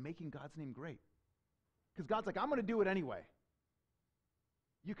are about making God's name great. Because God's like, I'm going to do it anyway.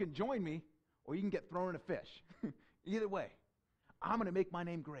 You can join me or you can get thrown in a fish. Either way, I'm going to make my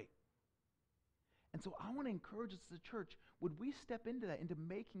name great. And so I want to encourage us as a church, would we step into that, into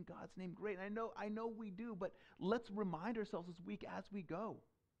making God's name great? And I know we do, but let's remind ourselves this week as we go.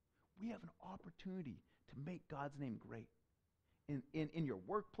 We have an opportunity to make God's name great. In your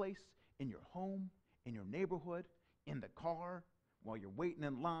workplace, in your home, in your neighborhood, in the car, while you're waiting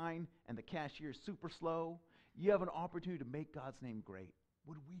in line and the cashier's super slow, you have an opportunity to make God's name great.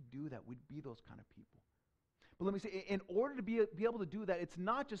 Would we do that? We'd be those kind of people. But let me say, in order to be able to do that, it's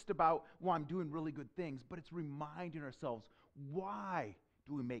not just about, well, I'm doing really good things, but it's reminding ourselves, why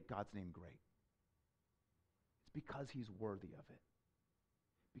do we make God's name great? It's because he's worthy of it.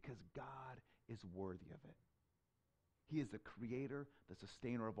 Because God is worthy of it. He is the creator, the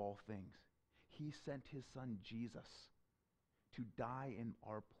sustainer of all things. He sent his son Jesus to die in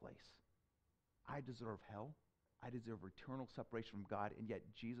our place. I deserve hell. I deserve eternal separation from God, and yet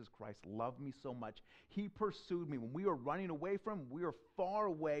Jesus Christ loved me so much. He pursued me. When we were running away from him, we were far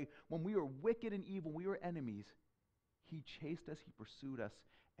away. When we were wicked and evil, we were enemies. He chased us, he pursued us,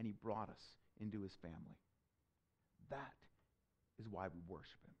 and he brought us into his family. That is why we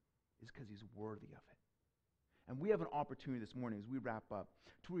worship him, is because he's worthy of it. And we have an opportunity this morning as we wrap up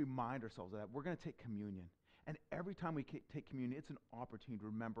to remind ourselves of that. We're going to take communion. And every time we take communion, it's an opportunity to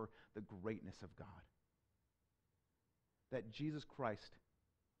remember the greatness of God. That Jesus Christ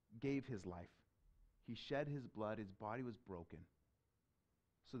gave his life. He shed his blood, his body was broken,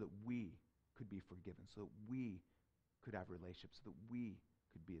 so that we could be forgiven, so that we could have relationships, so that we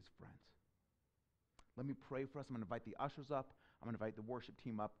could be his friends. Let me pray for us. I'm going to invite the ushers up. I'm going to invite the worship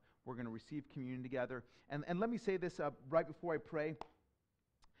team up. We're going to receive communion together. And let me say this right before I pray.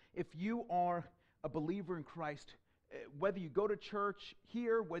 If you are a believer in Christ, whether you go to church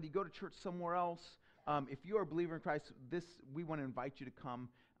here, whether you go to church somewhere else, if you are a believer in Christ, we want to invite you to come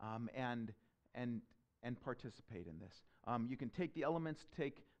and participate in this. You can take the elements,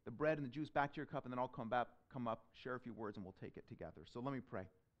 take the bread and the juice back to your cup, and then I'll come up, share a few words, and we'll take it together. So let me pray.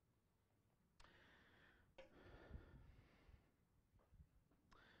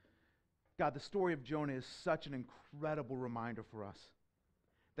 God, the story of Jonah is such an incredible reminder for us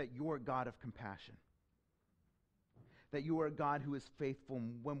that you're a God of compassion, that you are a God who is faithful.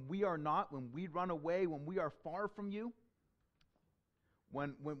 When we are not, when we run away, when we are far from you,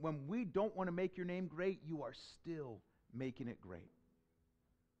 when we don't want to make your name great, you are still making it great.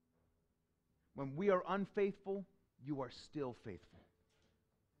 When we are unfaithful, you are still faithful.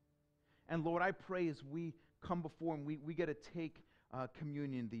 And Lord, I pray as we come before and we get to take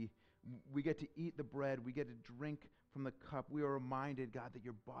communion, we get to eat the bread, we get to drink from the cup, we are reminded, God, that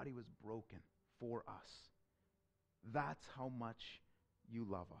your body was broken for us. That's how much you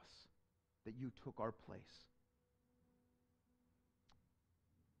love us, that you took our place.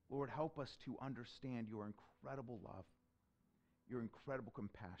 Lord, help us to understand your incredible love, your incredible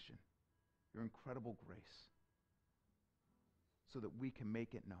compassion, your incredible grace, so that we can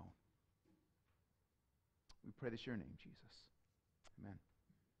make it known. We pray this in your name, Jesus. Amen.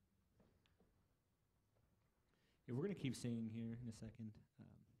 Yeah, we're going to keep singing here in a second,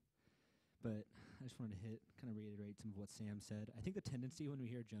 but I just wanted to kind of reiterate some of what Sam said. I think the tendency when we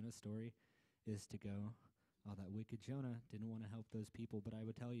hear Jonah's story is to go, oh, that wicked Jonah didn't want to help those people, but I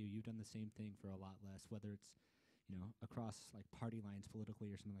would tell you, you've done the same thing for a lot less, whether it's, across like party lines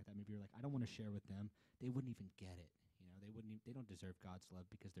politically or something like that. Maybe you're like, I don't want to share with them. They wouldn't even get it. They don't deserve God's love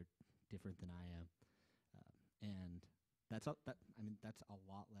because they're different than I am. And that's a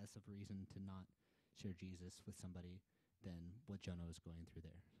lot less of a reason to not share Jesus with somebody than what Jonah was going through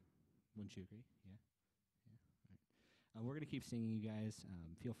there. Wouldn't you agree? Yeah? All right. We're going to keep singing, you guys.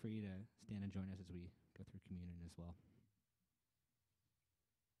 Feel free to stand and join us as we go through communion as well.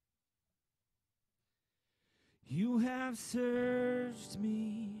 You have searched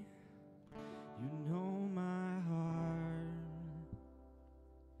me. You know my heart.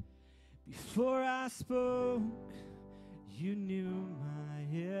 Before I spoke, you knew my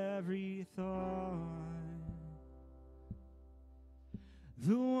every thought.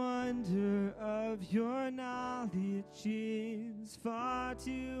 The wonder of your knowledge is far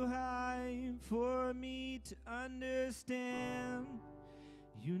too high for me to understand.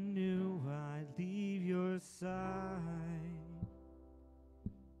 You knew I'd leave your side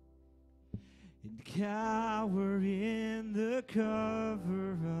and cower in the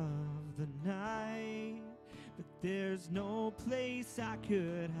cover of the night. But there's no place I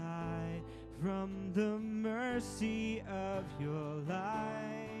could hide from the mercy of your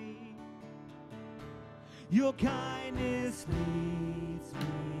light. Your kindness leads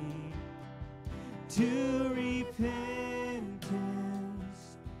me to repentance.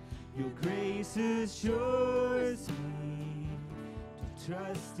 Your grace assures me to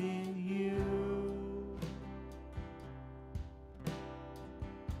trust in you.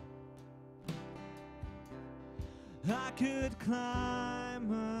 I could climb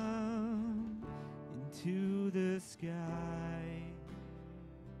climb up into the sky,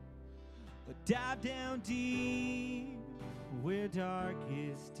 or dive down deep where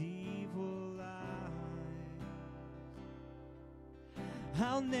darkest evil lies.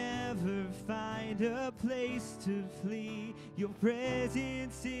 I'll never find a place to flee. Your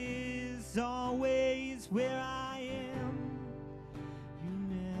presence is always where I am. You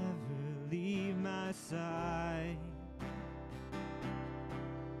never leave my side.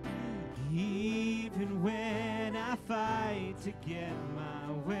 Even when I fight to get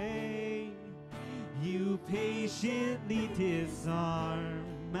my way, you patiently disarm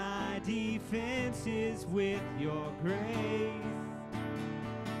my defenses with your grace.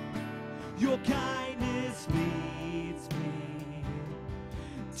 Your kindness leads me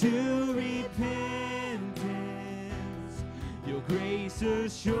to repentance. Your grace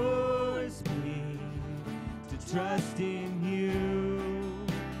assures me to trust in you.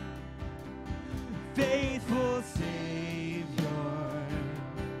 Faithful Savior,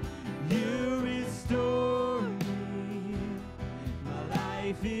 you restore me. My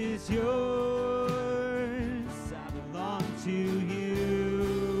life is yours, I belong to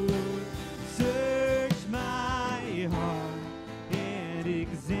you. Search my heart and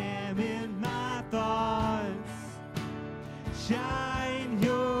examine my thoughts. Shine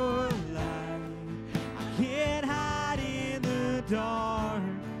your light, I can't hide in the dark.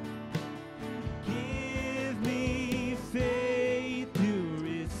 Give me faith to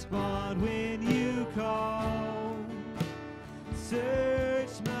respond when you call.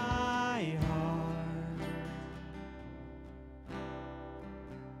 Search my heart.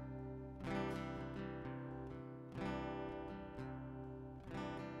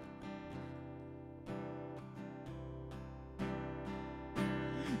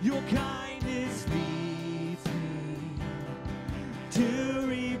 Your kindness leads me to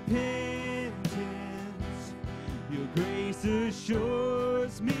repentance. Your grace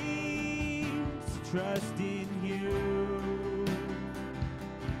assures me to trust in you.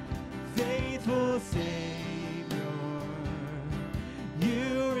 Faithful Savior,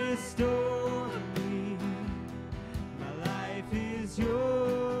 you restore me. My life is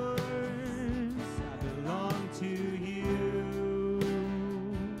yours, I belong to you.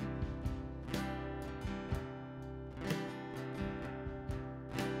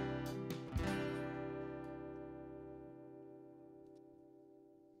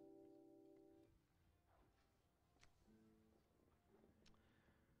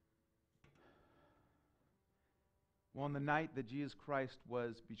 Well, on the night that Jesus Christ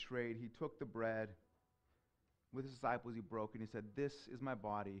was betrayed, he took the bread. With his disciples, he broke, and he said, "This is my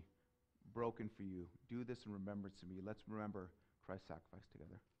body broken for you. Do this in remembrance of me." Let's remember Christ's sacrifice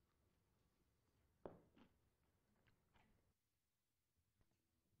together.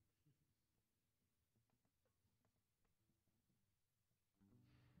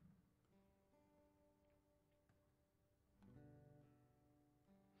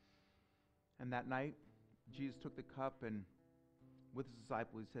 And that night, Jesus took the cup, and with his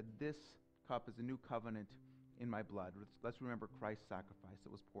disciples, he said, "This cup is a new covenant in my blood." Let's remember Christ's sacrifice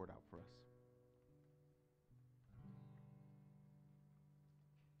that was poured out for us.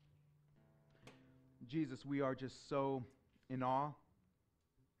 Jesus, we are just so in awe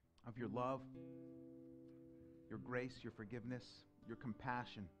of your love, your grace, your forgiveness, your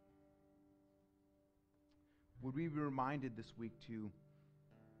compassion. Would we be reminded this week, too,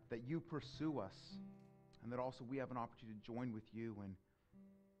 that you pursue us, and that also we have an opportunity to join with you in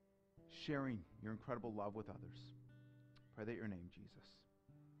sharing your incredible love with others. Pray that your name, Jesus.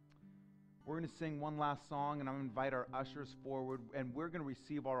 We're going to sing one last song, and I'm going to invite our ushers forward, and we're going to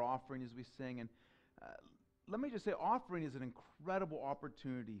receive our offering as we sing. And let me just say, offering is an incredible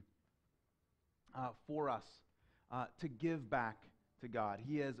opportunity for us to give back to God.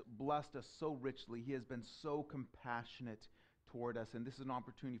 He has blessed us so richly. He has been so compassionate toward us, and this is an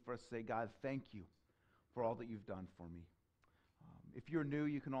opportunity for us to say, "God, thank you for all that you've done for me." If you're new,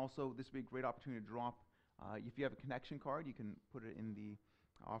 you can also, this would be a great opportunity to drop. If you have a connection card, you can put it in the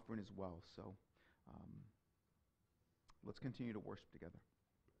offering as well. So let's continue to worship together.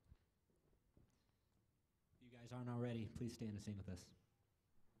 If you guys aren't already, please stand and sing with us.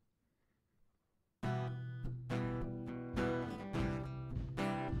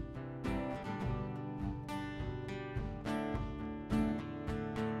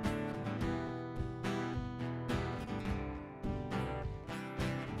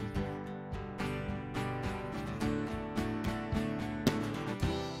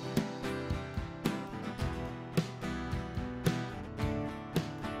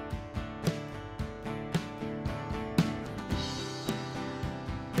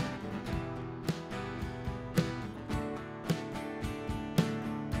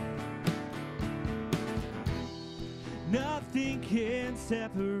 can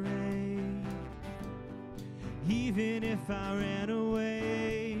separate. Even if I ran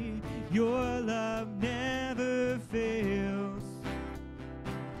away, your love never fails.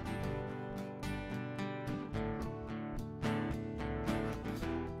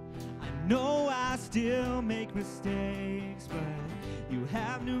 I know I still make mistakes, but you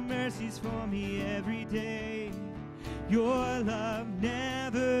have new mercies for me every day. Your love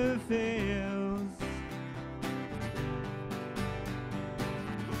never fails.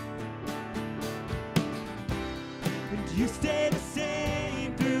 And you stay the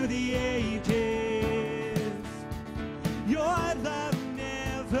same through the ages. Your love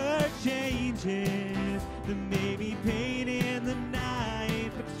never changes. There may be pain in the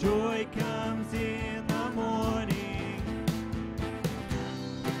night, but joy comes in the morning.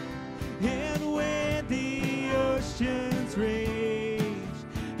 And when the oceans rage,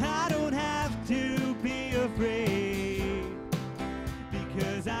 I don't have to be afraid,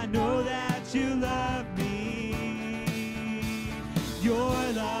 because I know that you love me. Your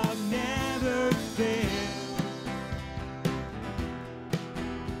love never fails.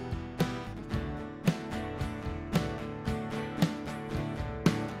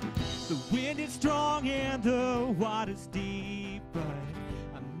 The wind is strong and the water's deep, but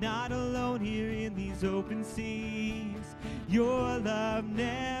I'm not alone here in these open seas. Your love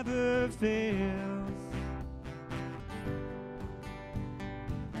never fails.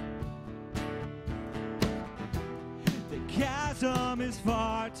 The chasm is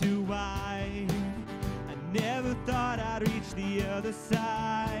far too wide. I never thought I'd reach the other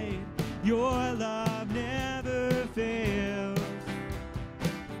side. Your love never fails.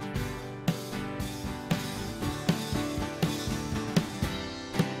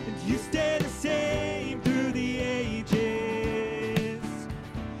 And you stay the same through the ages.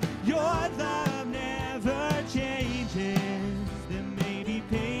 Your love never changes. There may be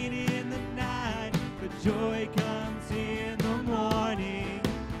pain in the night, but joy comes in the morning.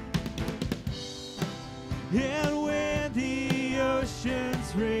 And when the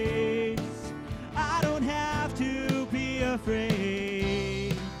oceans race, I don't have to be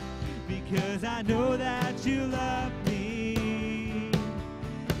afraid, because I know that you love me.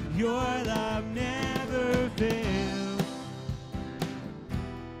 Your love never fails.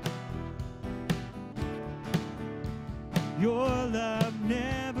 Your love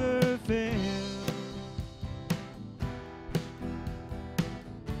never fails.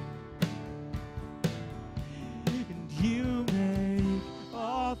 And you make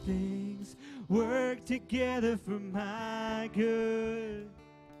all things work together for my good.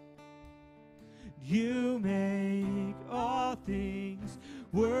 You make all things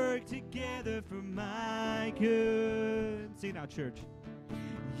work together for my good. Sing it out, church.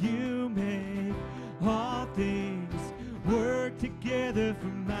 You make all things work together for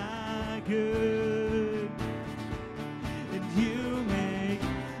my good. And you make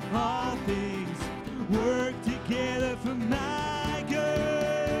all things work together for my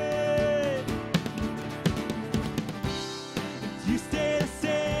good. And you stay the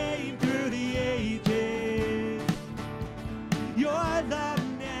same through the ages. Your love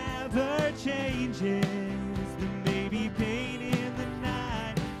never changes. There may be pain in the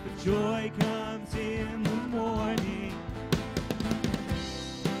night, but joy comes in the morning.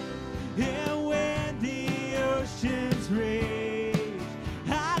 And when the oceans rage,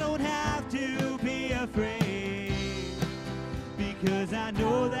 I don't have to be afraid, because I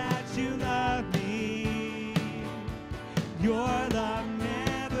know that you love me. Your love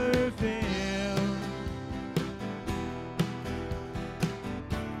never fails.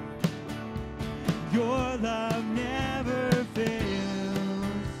 Your love never fails.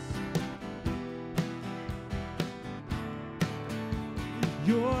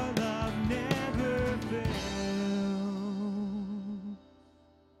 Your love never fails.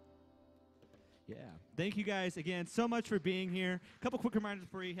 Yeah. Thank you guys again so much for being here. A couple quick reminders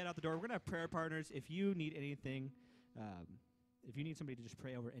before you head out the door. We're going to have prayer partners. If you need anything, if you need somebody to just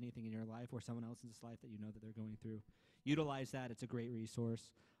pray over anything in your life or someone else's life that you know that they're going through, utilize that. It's a great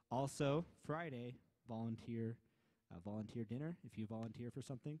resource. Also, Friday, volunteer dinner. If you volunteer for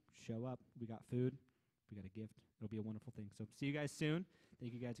something, show up. We got food. We got a gift. It'll be a wonderful thing. So see you guys soon.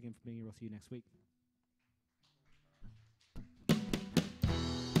 Thank you guys again for being here. We'll see you next week.